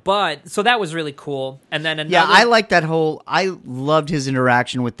 But so that was really cool. And then another, Yeah, I like that whole. I loved his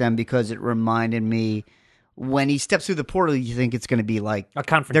interaction with them because it reminded me when he steps through the portal, you think it's going to be like a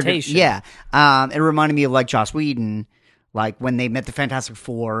confrontation. Yeah, it reminded me of like Joss Whedon, like when they met the Fantastic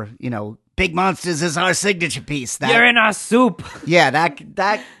Four. Big monsters is our signature piece. You're in our soup. Yeah, that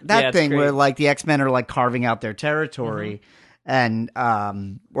it's thing great. where like the X-Men are like carving out their territory, and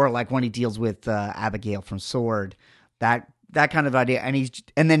or like when he deals with Abigail from Sword, that kind of idea.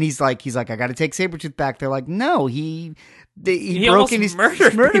 And then he's like I got to take Sabretooth back. They're like, no, he broke almost in his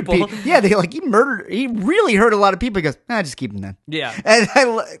murdered people. Yeah, he really hurt a lot of people. He goes, just keep him then. Yeah.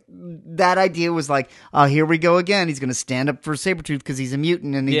 And that idea was like, oh, here we go again. He's going to stand up for Sabretooth because he's a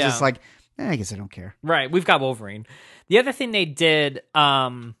mutant, and he's just like, I guess I don't care. Right. We've got Wolverine. The other thing they did,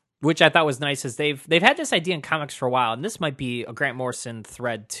 which I thought was nice, is they've had this idea in comics for a while, and this might be a Grant Morrison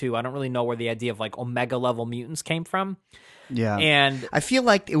thread too. I don't really know where the idea of like Omega level mutants came from. Yeah. And I feel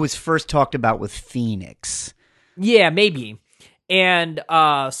like it was first talked about with Phoenix. yeah, maybe. And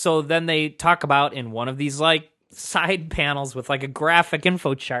so then they talk about in one of these like side panels with like a graphic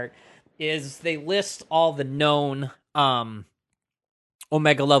info chart is they list all the known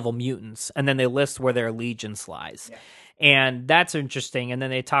Omega level mutants, and then they list where their allegiance lies. Yeah. And that's interesting. And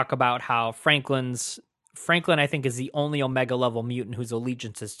then they talk about how Franklin, I think, is the only Omega level mutant whose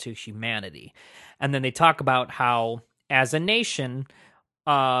allegiance is to humanity. And then they talk about how, as a nation,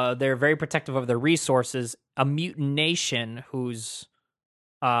 they're very protective of their resources. A mutant nation whose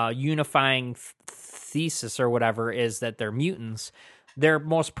unifying thesis or whatever is that they're mutants their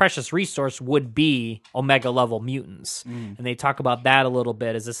most precious resource would be Omega level mutants. And they talk about that a little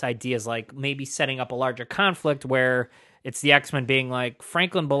bit as this idea is like maybe setting up a larger conflict where it's the X-Men being like,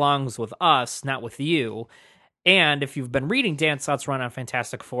 Franklin belongs with us, not with you. And if you've been reading Dan Slott's run on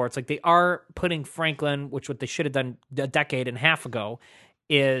Fantastic Four, it's like they are putting Franklin, which what they should have done a decade and a half ago,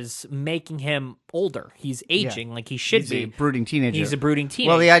 is making him older. He's aging like he should be. He's a brooding teenager. He's a brooding teenager.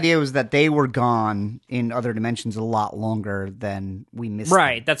 Well, the idea was that they were gone in other dimensions a lot longer than we missed.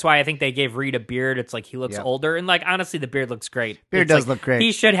 Right. them. That's why I think they gave Reed a beard. It's like he looks older. And like honestly, the beard looks great. Beard It's does like, look great.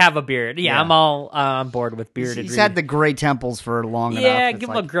 He should have a beard. Yeah, Yeah. I'm all on board with bearded He's Reed. had the gray temples for long enough. Yeah, It's give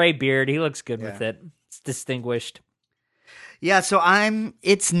him like- a gray beard. He looks good with it. It's distinguished. Yeah, so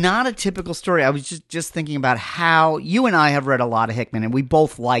it's not a typical story. I was just thinking about how you and I have read a lot of Hickman, and we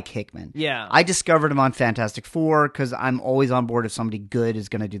both like Hickman. Yeah. I discovered him on Fantastic Four because I'm always on board if somebody good is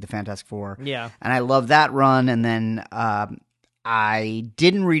going to do the Fantastic Four. Yeah. And I love that run, and then I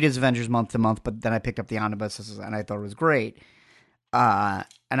didn't read his Avengers month to month, but then I picked up the omnibuses, and I thought it was great. And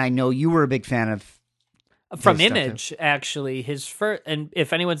I know you were a big fan of From his stuff, Image, actually, his first, and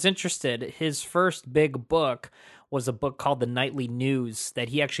if anyone's interested, his first big book was a book called The Nightly News that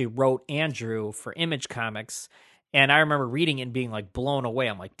he actually wrote and drew for Image Comics. And I remember reading it and being like blown away.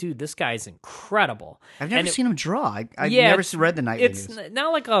 I'm like, dude, this guy's incredible. I've never And it- seen him draw. I've Yeah, never it's- read the Nightly It's News.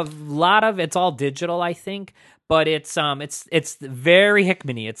 not like a lot of it's all digital, I think, but it's very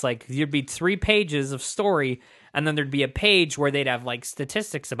Hickman-y. It's like there'd be 3 pages of story, and then there'd be a page where they'd have like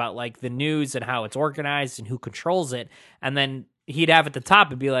statistics about like the news and how it's organized and who controls it, and then he'd have at the top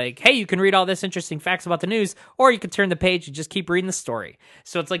and be like, hey, you can read all this interesting facts about the news, or you could turn the page and just keep reading the story.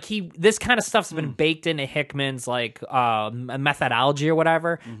 So it's like this kind of stuff's been baked into Hickman's like methodology or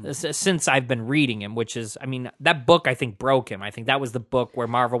whatever since I've been reading him, which is, I mean, that book I think broke him. I think that was the book where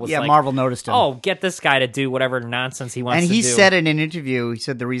Marvel was like, Marvel noticed him. oh, get this guy to do whatever nonsense he wants And to he do. said in an interview, he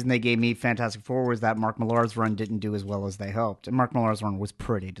said the reason they gave me Fantastic Four was that Mark Millar's run didn't do as well as they hoped. And Mark Millar's run was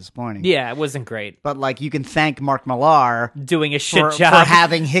pretty disappointing. Yeah, it wasn't great. But, like, you can thank Mark Millar Doing a shit for job.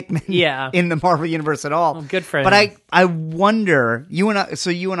 having Hickman Yeah. in the Marvel Universe at all. Well, good for But him. I wonder, you and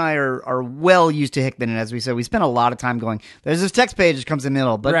I are well used to Hickman, and as we said, we spent a lot of time going, there's this text page that comes in the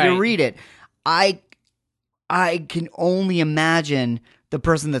middle, but you Right. read it. I can only imagine the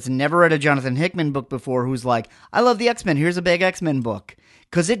person that's never read a Jonathan Hickman book before who's like, I love the X-Men, here's a big X-Men book.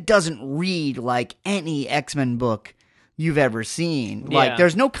 Because it doesn't read like any X-Men book you've ever seen. Yeah. Like,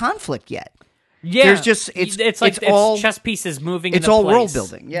 there's no conflict yet. Yeah, There's just- it's like all- chess pieces moving. it's into all place. world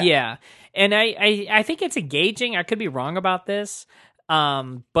building, yeah. And I think it's engaging. I could be wrong about this,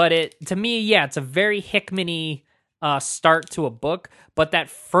 but to me, yeah, it's a very Hickman-y start to a book. But that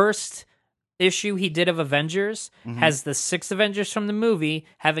first issue he did of Avengers has the 6 Avengers from the movie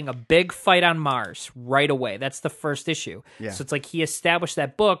having a big fight on Mars right away. That's the first issue. Yeah. So it's like he established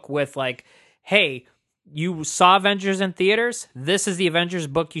that book with like, hey, you saw Avengers in theaters. This is the Avengers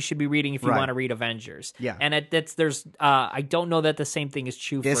book you should be reading if you Right. want to read Avengers. Yeah. And I don't know that the same thing is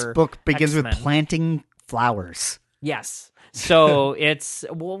true This for book begins X-Men. with planting flowers. Yes. So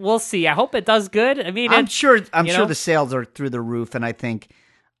we'll see. I hope it does good. I mean, I'm sure you know? the sales are through the roof, and I think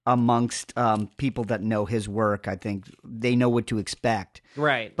amongst people that know his work, I think they know what to expect.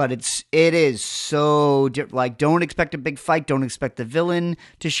 right. But it is so like, don't expect a big fight, don't expect the villain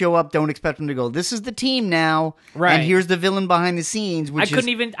to show up, don't expect him to go, this is the team now, Right. and here's the villain behind the scenes, I which couldn't is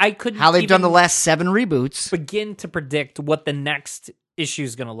even how they've done the last 7 reboots. begin to predict what the next issue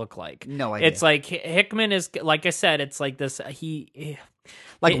is going to look like. No idea. It's like Hickman is, like I said, it's like this.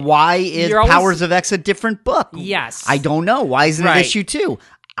 Like, why is you're always- Powers of X a different book? Yes. I don't know. Why isn't it Right. issue 2?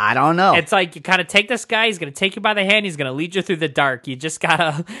 I don't know. It's like you kind of take this guy. He's going to take you by the hand. He's going to lead you through the dark. You just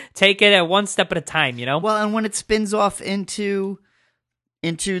gotta take it at one step at a time. You know. Well, and when it spins off into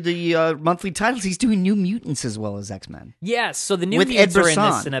the monthly titles, he's doing New Mutants as well as X-Men. Yes, so the new With mutants Ed are in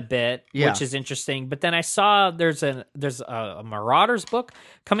Brisson. this in a bit, Yeah. which is interesting. But then I saw there's a Marauders book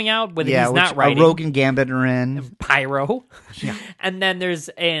coming out with he's which not writing Rogue and Gambit are in. Pyro, and then there's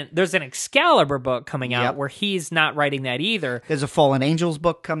an Excalibur book coming out Yep. where he's not writing that either. There's a Fallen Angels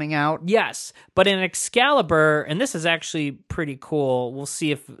book coming out. Yes, but in Excalibur, and this is actually pretty cool. We'll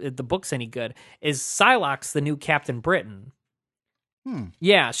see if the book's any good. Is Psylocke the new Captain Britain?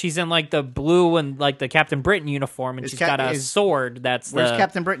 Yeah, she's in like the blue and like the Captain Britain uniform, and Is she's Cap- got a is- sword. That's Where's the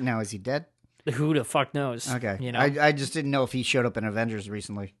Captain Britain now? Is he dead? who the fuck knows? Okay. you know. I just didn't know if he showed up in Avengers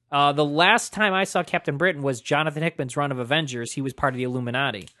recently. The last time I saw Captain Britain was Jonathan Hickman's run of Avengers. He was part of the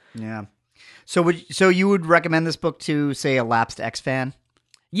Illuminati. Yeah. So you would recommend this book to, say, a lapsed X fan?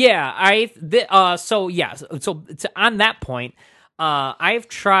 Yeah, so on that point, I've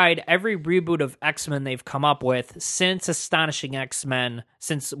tried every reboot of X-Men they've come up with since Astonishing X-Men,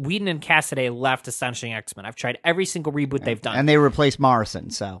 since Whedon and Cassaday left Astonishing X-Men. I've tried every single reboot they've done. And they replaced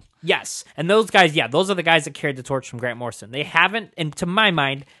Morrison, so. Yes, and those guys, those are the guys that carried the torch from Grant Morrison. They haven't, and to my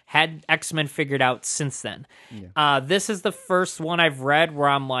mind, had X-Men figured out since then. Yeah. This is the first one I've read where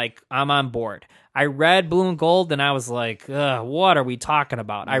I'm like, I'm on board. I read Blue and Gold, and I was like, what are we talking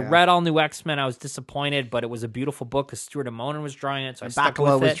about? Yeah. I read All New X-Men. I was disappointed, but it was a beautiful book because Stuart Immonen was drawing it, so I stuck with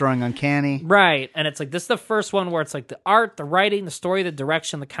it. Bacala was drawing Uncanny. Right, and it's like, this is the first one where it's like the art, the writing, the story, the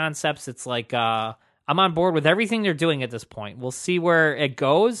direction, the concepts. It's like, I'm on board with everything they're doing at this point. We'll see where it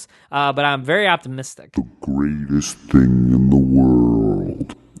goes, but I'm very optimistic. The greatest thing in the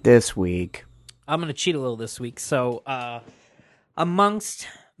world. This week. I'm going to cheat a little this week. So, amongst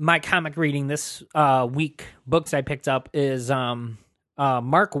my comic reading this week, books I picked up is Mark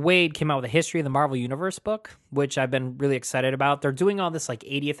Waid came out with a History of the Marvel Universe book, which I've been really excited about. They're doing all this like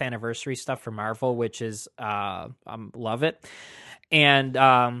 80th anniversary stuff for Marvel, which is love it. And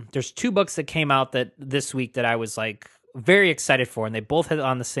there's 2 books that came out this week that I was like very excited for, and they both hit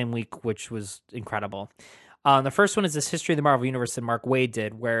on the same week, which was incredible. The first one is this History of the Marvel Universe that Mark Waid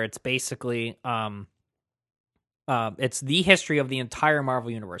did, where it's basically it's the history of the entire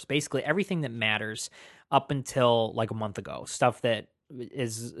Marvel Universe, basically everything that matters up until like a month ago. Stuff that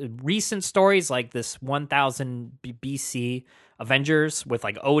is recent stories like this 1000 BC Avengers with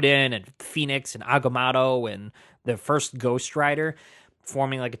like Odin and Phoenix and Agamotto and the first Ghost Rider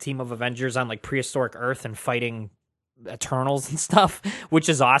forming like a team of Avengers on like prehistoric Earth and fighting Eternals and stuff, which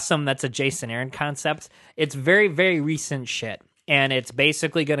is awesome. That's a Jason Aaron concept. It's very, very recent shit. And it's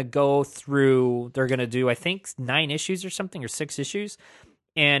basically going to go through, they're going to do, I think, 9 issues or something, or 6 issues.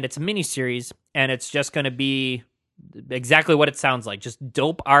 And it's a miniseries, and it's just going to be exactly what it sounds like. Just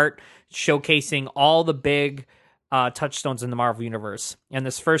dope art showcasing all the big touchstones in the Marvel Universe. And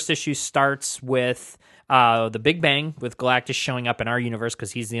this first issue starts with the Big Bang, with Galactus showing up in our universe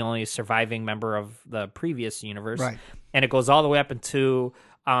because he's the only surviving member of the previous universe. Right. And it goes all the way up into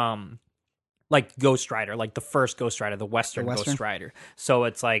like Ghost Rider, like the first Ghost Rider, the Western Ghost Rider. So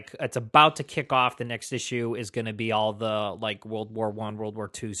it's like, it's about to kick off. The next issue is going to be all the like World War I, World War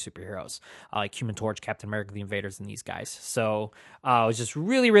II superheroes, like Human Torch, Captain America, the Invaders, and these guys. So it was just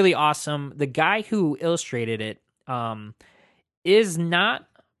really, really awesome. The guy who illustrated it is not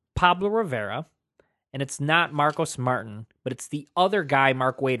Pablo Rivera, and it's not Marcos Martin, but it's the other guy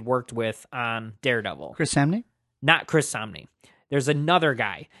Mark Waid worked with on Daredevil. Chris Samney? Not Chris Samney. There's another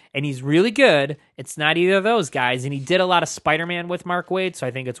guy, and he's really good. It's not either of those guys, and he did a lot of Spider-Man with Mark Waid, so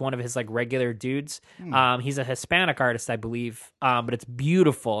I think it's one of his like regular dudes. He's a Hispanic artist, I believe, but it's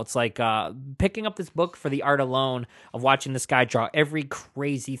beautiful. It's like picking up this book for the art alone of watching this guy draw every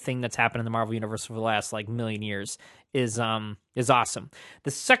crazy thing that's happened in the Marvel Universe for the last like million years is awesome.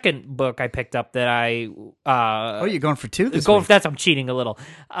 The second book I picked up that I you're going for 2 this week. That's I'm cheating a little.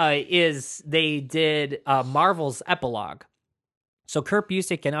 Is they did Marvel's Epilogue. So Kurt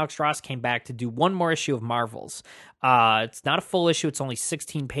Busiek and Alex Ross came back to do one more issue of Marvels. It's not a full issue. It's only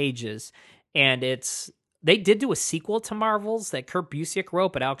 16 pages. And they did do a sequel to Marvels that Kurt Busiek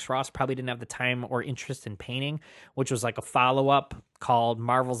wrote, but Alex Ross probably didn't have the time or interest in painting, which was like a follow-up called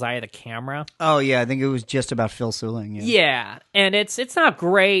Marvel's Eye of the Camera. Oh, yeah. I think it was just about Phil Suling. Yeah. And it's not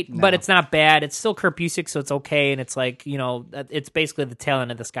great, but it's not bad. It's still Kurt Busiek, so it's okay. And it's like, you know, it's basically the tail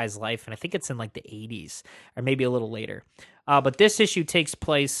end of this guy's life. And I think it's in like the 80s or maybe a little later. But this issue takes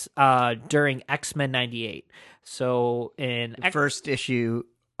place during X-Men 98. So in the first issue,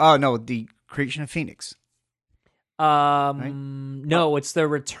 the creation of Phoenix. Right? No, it's the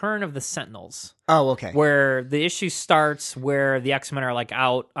return of the Sentinels. Oh, okay. Where the issue starts where the X-Men are like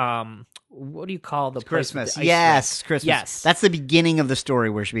out, what do you call the Christmas? Place Yes, Christmas. Yes. That's the beginning of the story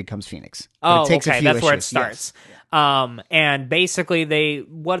where she becomes Phoenix. Oh, it takes okay. a few That's issues. where it starts. Yes. And basically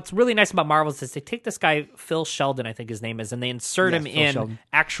what's really nice about Marvels is they take this guy, Phil Sheldon, I think his name is, and they insert him in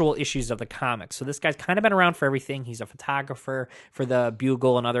actual issues of the comics. So this guy's kind of been around for everything. He's a photographer for the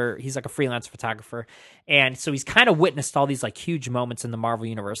Bugle and he's like a freelance photographer. And so he's kind of witnessed all these like huge moments in the Marvel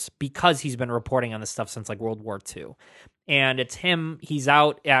universe because he's been reporting on this stuff since like World War II. And it's him, he's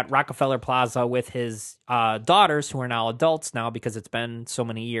out at Rockefeller Plaza with his daughters, who are now adults now because it's been so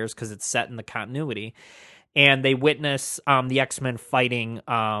many years because it's set in the continuity. And they witness the X-Men fighting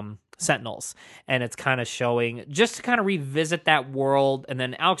Sentinels. And it's kind of showing, just to kind of revisit that world. And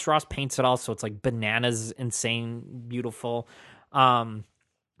then Alex Ross paints it all, so it's like bananas, insane, beautiful. And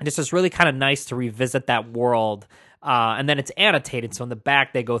And it's just really kind of nice to revisit that world. And then it's annotated. So in the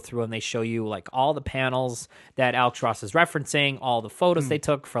back, they go through and they show you like all the panels that Alex Ross is referencing, all the photos they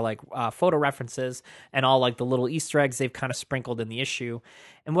took for like photo references, and all like the little Easter eggs they've kind of sprinkled in the issue.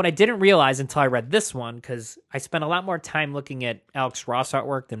 And what I didn't realize until I read this one, because I spent a lot more time looking at Alex Ross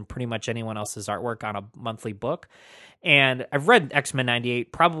artwork than pretty much anyone else's artwork on a monthly book. And I've read X-Men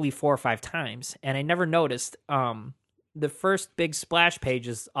 98 probably 4 or 5 times, and I never noticed the first big splash page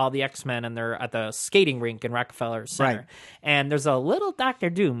is all the X-Men, and they're at the skating rink in Rockefeller Center. Right. And there's a little Dr.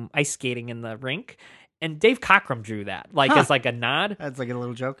 Doom ice skating in the rink, and Dave Cockrum drew that, like as like a nod. That's like a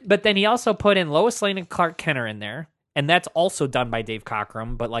little joke. But then he also put in Lois Lane and Clark Kent are in there, and that's also done by Dave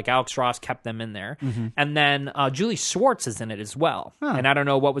Cockrum, but like Alex Ross kept them in there. And then Julie Schwartz is in it as well. And I don't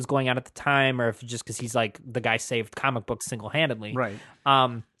know what was going on at the time, or if just because he's like the guy saved comic books single-handedly.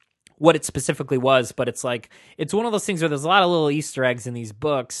 Right. What it specifically was, but it's like, it's one of those things where there's a lot of little Easter eggs in these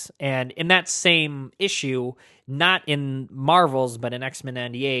books. And in that same issue, not in Marvel's, but in X-Men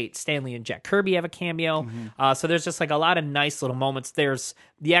 98, Stan Lee and Jack Kirby have a cameo. So there's just like a lot of nice little moments. There's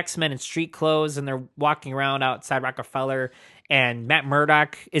the X-Men in street clothes, and they're walking around outside Rockefeller, and Matt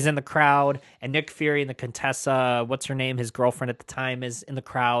Murdock is in the crowd, and Nick Fury and the Contessa, what's her name, his girlfriend at the time, is in the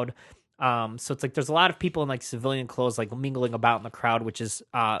crowd. So it's like there's a lot of people in like civilian clothes like mingling about in the crowd, which is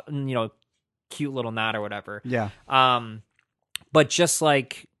cute little nod or whatever. Yeah. But just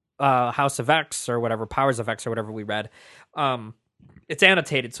like House of X or whatever, Powers of X or whatever we read, it's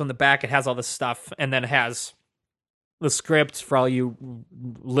annotated. So in the back it has all this stuff, and then it has the script for all you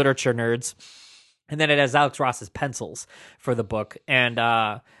literature nerds, and then it has Alex Ross's pencils for the book, and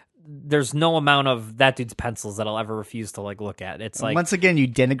there's no amount of that dude's pencils that I'll ever refuse to like look at. It's like, once again, you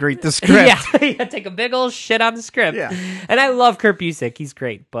denigrate the script. yeah, take a big old shit on the script. Yeah. And I love Kurt Busiek. He's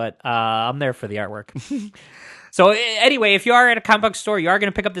great, but I'm there for the artwork. So anyway, if you are at a comic book store, you are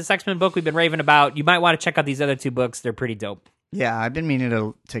going to pick up this X-Men book we've been raving about, you might want to check out these other 2 books. They're pretty dope. Yeah, I've been meaning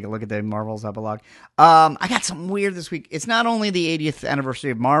to take a look at the Marvel's epilogue. I got something weird this week. It's not only the 80th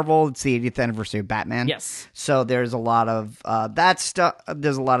anniversary of Marvel, it's the 80th anniversary of Batman. Yes. So there's a lot of that stuff.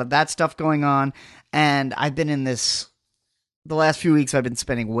 There's a lot of that stuff going on, and I've been in this. The last few weeks, I've been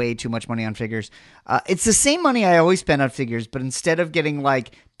spending way too much money on figures. It's the same money I always spend on figures, but instead of getting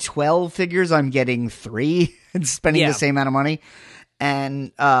like 12 figures, I'm getting 3 and spending the same amount of money.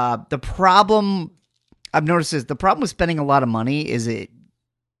 And the problem I've noticed is the problem with spending a lot of money is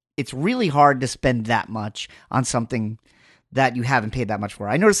it's really hard to spend that much on something that you haven't paid that much for.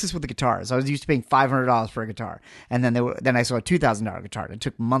 I noticed this with the guitars. I was used to paying $500 for a guitar, and then I saw a $2,000 guitar. It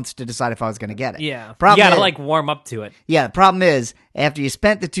took months to decide if I was going to get it. Yeah, problem you gotta is, like warm up to it. Yeah, the problem is after you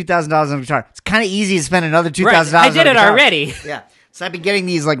spent the $2,000 on a guitar, it's kind of easy to spend another $2,000. Right. I did it already. Yeah. So I've been getting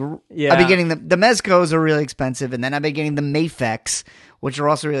these like I've been getting the Mezcos are really expensive, and then I've been getting the Mafex, which are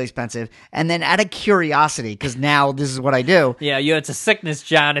also really expensive. And then out of curiosity, because now this is what I do. Yeah, it's a sickness,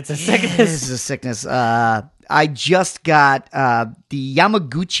 John. It's a sickness. This is a sickness. I just got the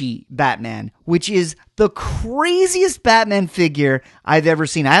Yamaguchi Batman, which is the craziest Batman figure I've ever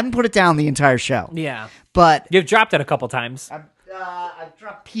seen. I haven't put it down the entire show. Yeah. But You've dropped it a couple times. I've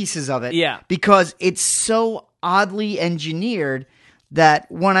dropped pieces of it. Yeah. Because it's so oddly engineered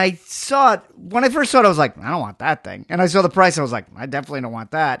that when I first saw it, I was like, I don't want that thing. And I saw the price, I was like, I definitely don't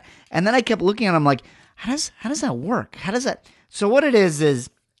want that. And then I kept looking at it, I'm like, how does that work? How does that? So what it is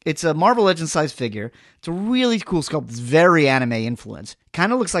it's a Marvel Legends size figure. It's a really cool sculpt. It's very anime influence.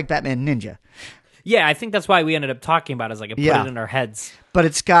 Kind of looks like Batman Ninja. Yeah, I think that's why we ended up talking about it, is like it put it in our heads. But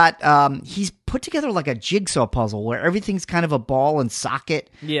it's got, he's put together like a jigsaw puzzle where everything's kind of a ball and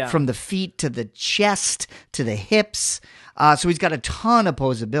socket from the feet to the chest to the hips. So he's got a ton of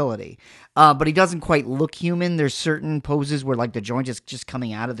posability. But he doesn't quite look human. There's certain poses where like the joint is just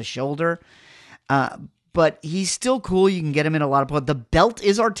coming out of the shoulder. But he's still cool. You can get him in a lot of poses. The belt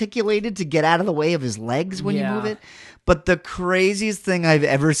is articulated to get out of the way of his legs when you move it. But the craziest thing I've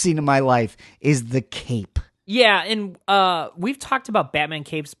ever seen in my life is the cape. Yeah, and we've talked about Batman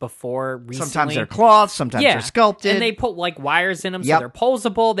capes before recently. Sometimes they're cloth, sometimes they're sculpted. And they put like wires in them so they're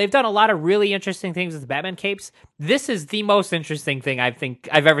posable. They've done a lot of really interesting things with the Batman capes. This is the most interesting thing I think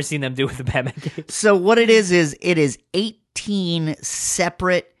I've ever seen them do with the Batman capes. So what it is 18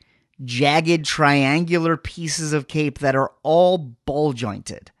 separate jagged triangular pieces of cape that are all ball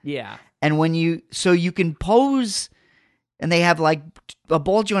jointed. Yeah. And you can pose, and they have like a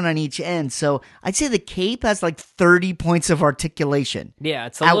ball joint on each end. So I'd say the cape has like 30 points of articulation. Yeah,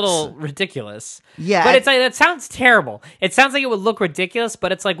 it's a little ridiculous. Yeah. But it's like, that sounds terrible. It sounds like it would look ridiculous,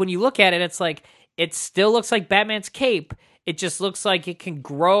 but it's like when you look at it, it's like it still looks like Batman's cape. It just looks like it can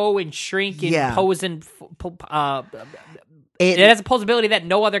grow and shrink and pose and It has a possibility that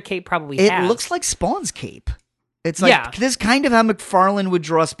no other cape probably has. It looks like Spawn's cape. It's like this kind of how McFarlane would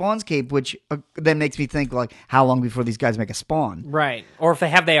draw Spawn's cape, which then makes me think like how long before these guys make a Spawn, right? Or if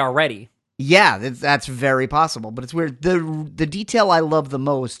they already. Yeah, that's very possible. But it's weird. The detail I love the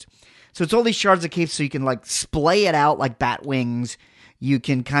most. So it's all these shards of cape, so you can like splay it out like bat wings. You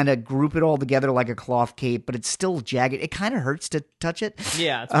can kind of group it all together like a cloth cape, but it's still jagged. It kind of hurts to touch it.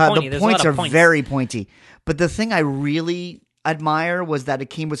 Yeah, it's pointy. The points are very pointy. But the thing I really admire was that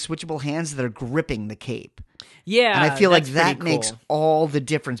it came with switchable hands that are gripping the cape. Yeah, and I feel like that cool. makes all the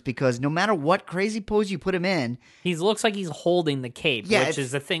difference because no matter what crazy pose you put him in, he looks like he's holding the cape, which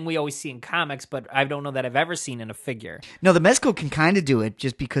is a thing we always see in comics, but I don't know that I've ever seen in a figure. No, the Mezco can kind of do it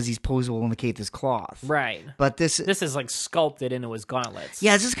just because he's posable in the cape is cloth, right? But this is like sculpted into his gauntlets.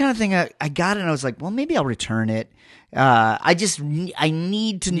 Yeah, it's this kind of thing. I got it, and I was like, well, maybe I'll return it. I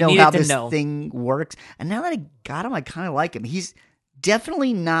need to know how this thing works, and now that I got him, I kind of like him. He's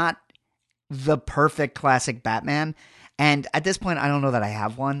definitely not the perfect classic Batman, and at this point I don't know that I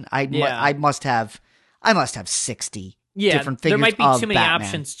have one. I must have 60 different figures. There might be too many Batman.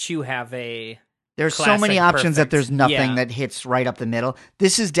 Options to have a there's so many options that there's nothing that hits right up the middle.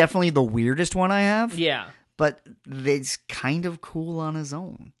 This is definitely the weirdest one I have. Yeah, but it's kind of cool on his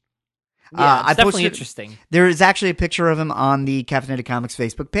own. Yeah, it's definitely interesting. There is actually a picture of him on the Caffeinated Comics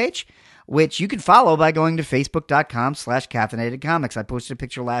Facebook page, which you can follow by going to facebook.com/caffeinatedcomics. I posted a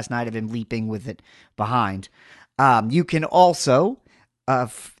picture last night of him leaping with it behind. You can also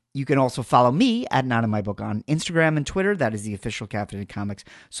follow me at Not In My Book on Instagram and Twitter. That is the official Caffeinated Comics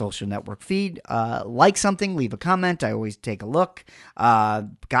social network feed. Like something, leave a comment. I always take a look.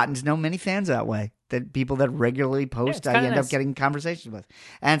 Gotten to know many fans that way. That people that regularly post, I end up getting conversations with.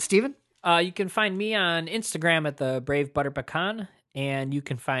 And Steven? You can find me on Instagram at the Brave Butter Pecan. And you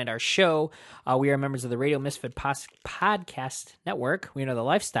can find our show. We are members of the Radio Misfit Podcast Network. We are the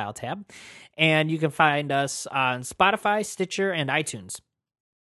Lifestyle tab. And you can find us on Spotify, Stitcher, and iTunes.